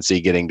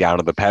efficiency getting down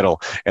to the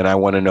pedal. And I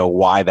want to know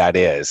why that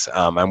is.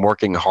 I'm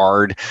working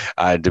hard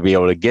to be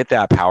able to get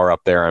that power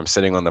up there. I'm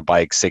sitting on the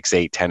bike 6,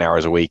 8, 10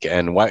 hours a week.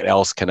 And what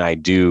else can I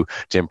do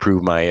to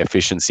improve my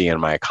efficiency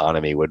and my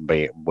economy would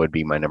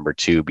be my number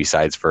two,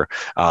 besides for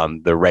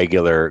the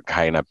regular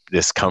kind of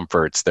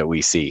discomforts that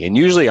we see. And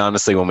usually,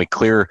 honestly, when we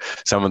clear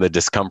some of the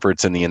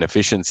discomforts and the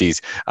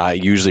inefficiencies,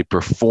 usually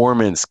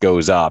performance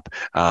goes up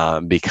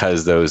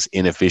because those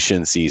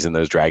inefficiencies and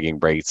those dragging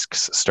breaks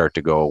start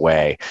to go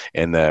away,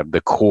 and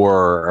the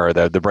core or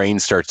the brain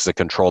starts to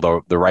control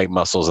the right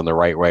muscles in the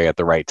right way at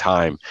the right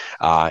time,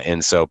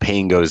 and so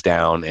pain goes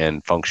down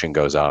and function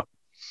goes up.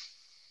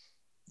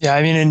 Yeah,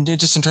 I mean, and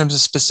just in terms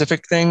of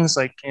specific things,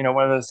 like,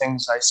 one of the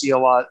things I see a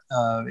lot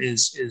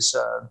is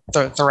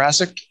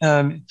thoracic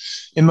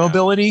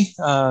immobility.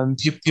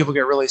 People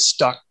get really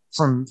stuck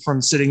from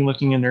sitting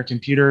looking in their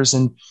computers,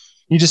 and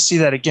you just see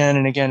that again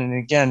and again and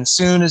again. As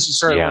soon as you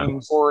start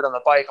leaning forward on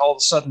the bike, all of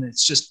a sudden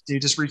you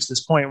just reach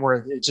this point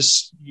where you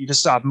just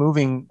stop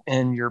moving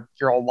and you're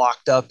all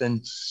locked up.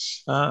 And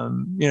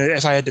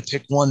if I had to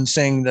pick one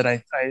thing that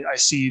I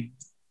see,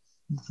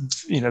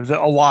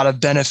 a lot of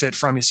benefit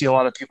from, you see a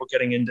lot of people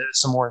getting into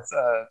some more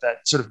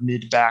that sort of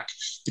mid back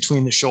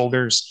between the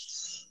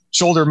shoulders,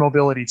 shoulder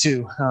mobility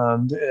too,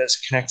 as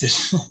a connected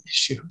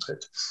issue.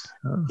 But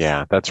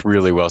yeah, that's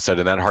really well said.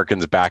 And that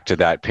harkens back to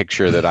that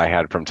picture that I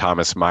had from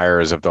Thomas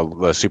Myers of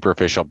the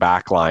superficial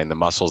back line, the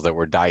muscles that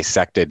were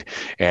dissected,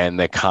 and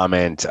the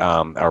comment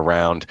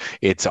around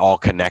it's all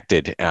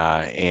connected,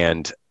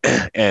 and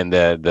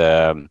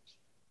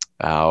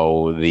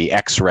the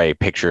X-ray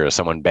picture of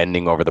someone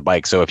bending over the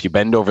bike. So if you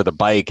bend over the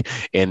bike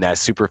in that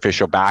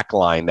superficial back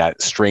line,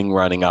 that string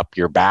running up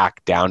your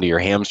back down to your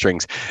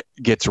hamstrings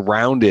gets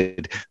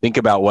rounded. Think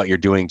about what you're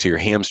doing to your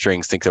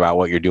hamstrings. Think about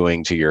what you're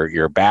doing to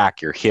your back,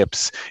 your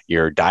hips,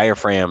 your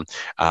diaphragm.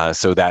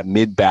 So that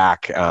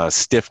mid-back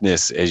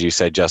stiffness, as you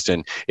said,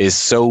 Justin, is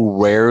so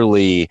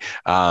rarely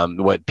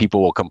what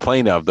people will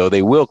complain of, though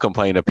they will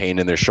complain of pain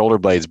in their shoulder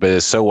blades, but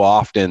is so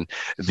often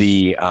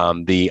the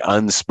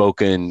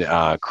unspoken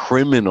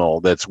criminal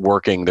that's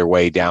working their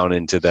way down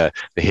into the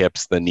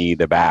hips, the knee,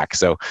 the back.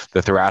 So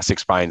the thoracic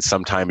spine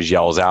sometimes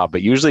yells out,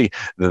 but usually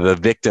the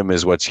victim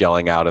is what's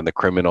yelling out, and the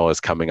criminal is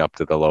coming up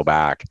to the low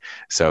back.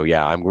 So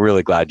yeah, I'm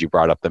really glad you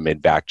brought up the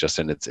mid back,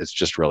 Justin. It's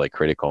just really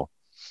critical.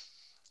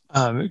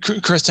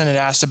 Kristen had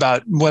asked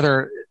about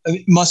whether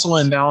muscle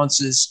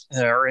imbalances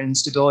or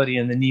instability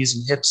in the knees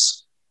and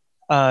hips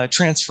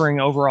transferring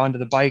over onto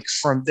the bike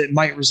that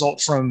might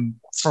result from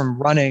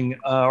running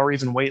or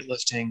even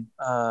weightlifting,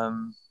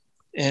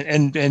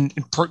 and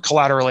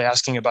collaterally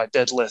asking about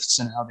deadlifts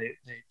and how they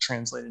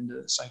translate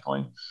into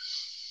cycling.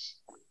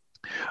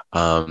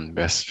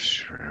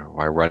 Best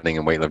why running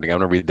and weightlifting. I'm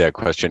going to read that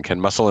question.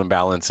 Can muscle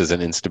imbalances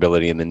and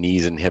instability in the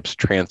knees and hips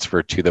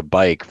transfer to the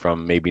bike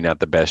from maybe not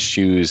the best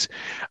shoes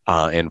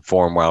and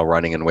form while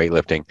running and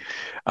weightlifting?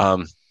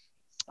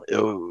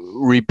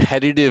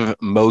 Repetitive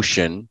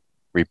motion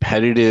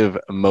repetitive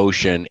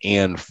motion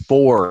and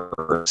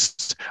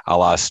force, a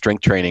la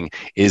strength training,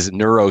 is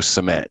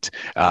neurocement.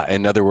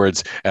 In other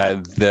words,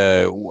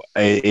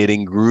 it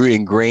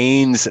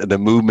ingrains the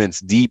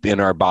movements deep in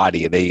our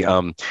body.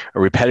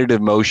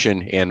 Repetitive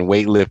motion and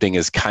weightlifting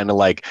is kind of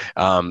like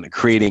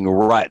creating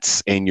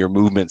ruts in your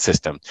movement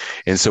system.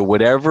 And so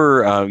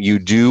whatever you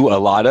do a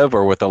lot of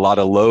or with a lot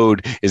of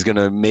load is going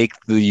to make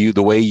the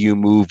way you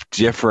move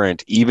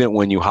different, even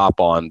when you hop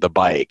on the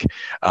bike,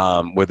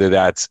 whether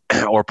that's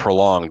or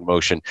prolonged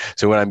motion.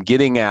 So what I'm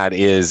getting at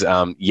is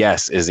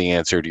yes is the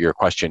answer to your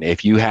question.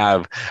 If you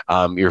have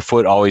your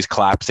foot always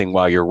collapsing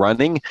while you're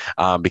running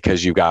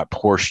because you've got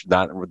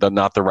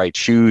not the right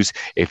shoes,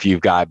 if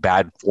you've got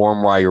bad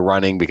form while you're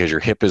running because your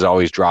hip is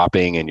always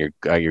dropping and your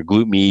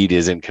glute med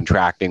isn't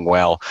contracting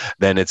well,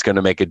 then it's going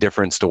to make a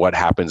difference to what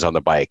happens on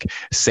the bike.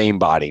 Same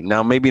body.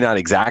 Now, maybe not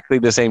exactly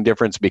the same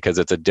difference because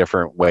it's a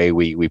different way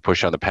we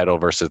push on the pedal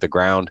versus the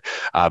ground.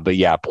 But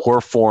yeah,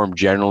 poor form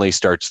generally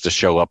starts to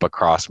show up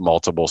across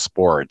multiple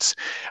sports.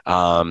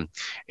 And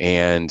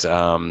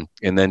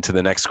then to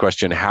the next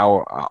question,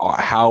 how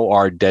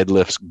are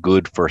deadlifts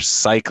good for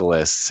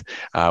cyclists,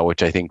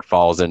 which I think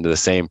falls into the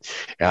same.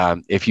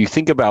 If you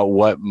think about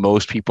what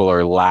most people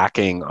are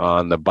lacking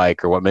on the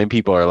bike, or what many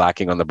people are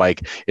lacking on the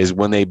bike, is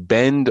when they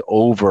bend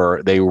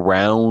over, they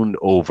round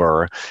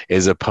over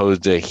as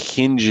opposed to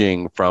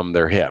hinging from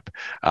their hip.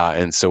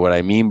 And so what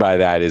I mean by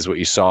that is what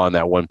you saw in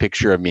that one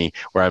picture of me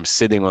where I'm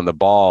sitting on the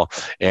ball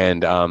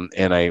and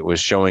I was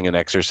showing an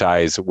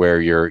exercise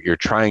where you're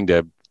trying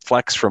to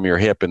flex from your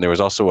hip, and there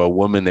was also a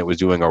woman that was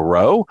doing a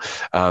row.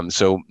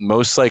 So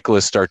most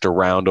cyclists start to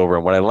round over.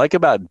 And what I like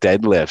about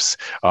deadlifts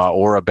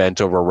or a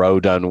bent over row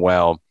done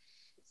well,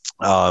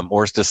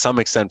 or to some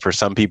extent for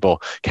some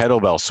people,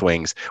 kettlebell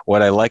swings.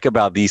 What I like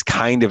about these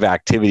kind of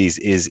activities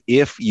is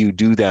if you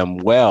do them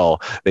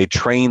well, they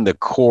train the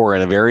core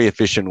in a very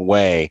efficient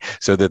way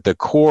so that the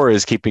core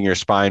is keeping your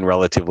spine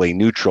relatively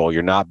neutral.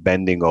 You're not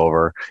bending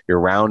over, you're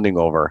rounding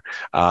over.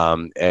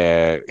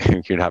 You're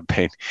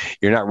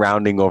not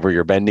rounding over,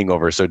 you're bending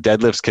over. So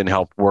deadlifts can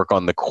help work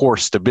on the core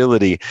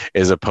stability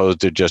as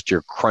opposed to just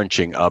your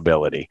crunching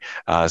ability.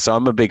 So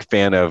I'm a big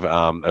fan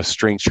of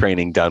strength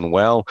training done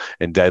well,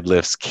 and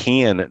deadlifts can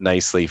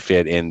nicely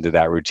fit into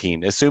that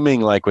routine,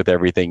 assuming, like with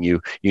everything,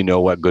 you know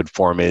what good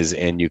form is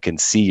and you can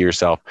see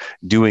yourself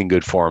doing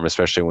good form,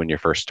 especially when you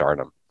first start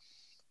them.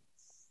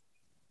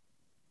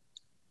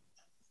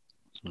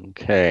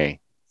 Okay.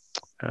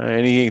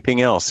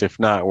 Anything else? If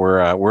not, we're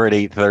at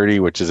 8:30,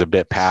 which is a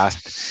bit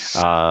past.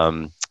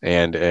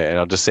 And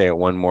I'll just say it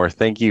one more.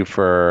 Thank you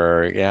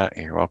for,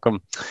 you're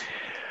welcome.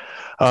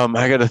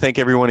 I got to thank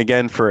everyone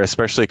again for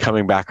especially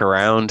coming back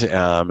around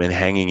and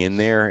hanging in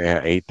there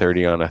at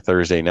 8:30 on a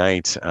Thursday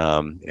night.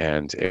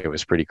 And it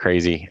was pretty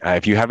crazy.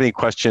 If you have any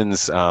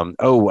questions,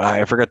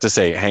 I forgot to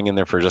say, hang in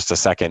there for just a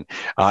second.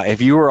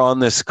 If you were on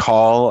this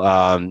call,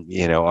 on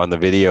the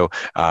video,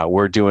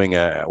 we're doing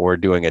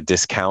a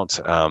discount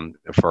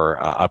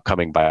for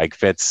upcoming bike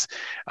fits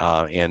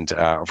and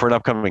for an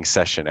upcoming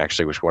session,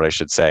 actually, which is what I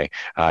should say,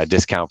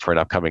 discount for an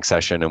upcoming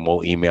session, and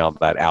we'll email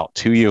that out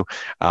to you.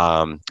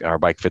 Our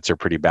bike fits are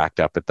pretty backed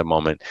up at the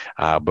moment,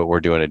 but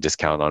we're doing a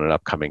discount on an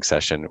upcoming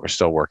session. We're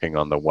still working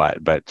on the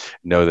what, but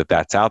know that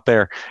that's out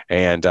there,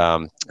 and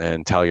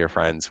tell your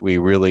friends. We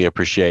really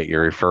appreciate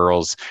your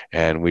referrals,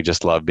 and we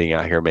just love being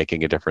out here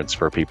making a difference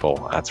for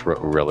people. That's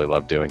what we really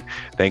love doing.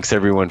 Thanks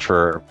everyone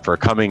for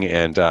coming,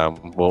 and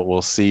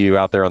we'll see you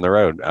out there on the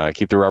road.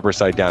 Keep the rubber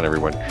side down,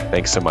 everyone.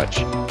 Thanks so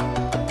much.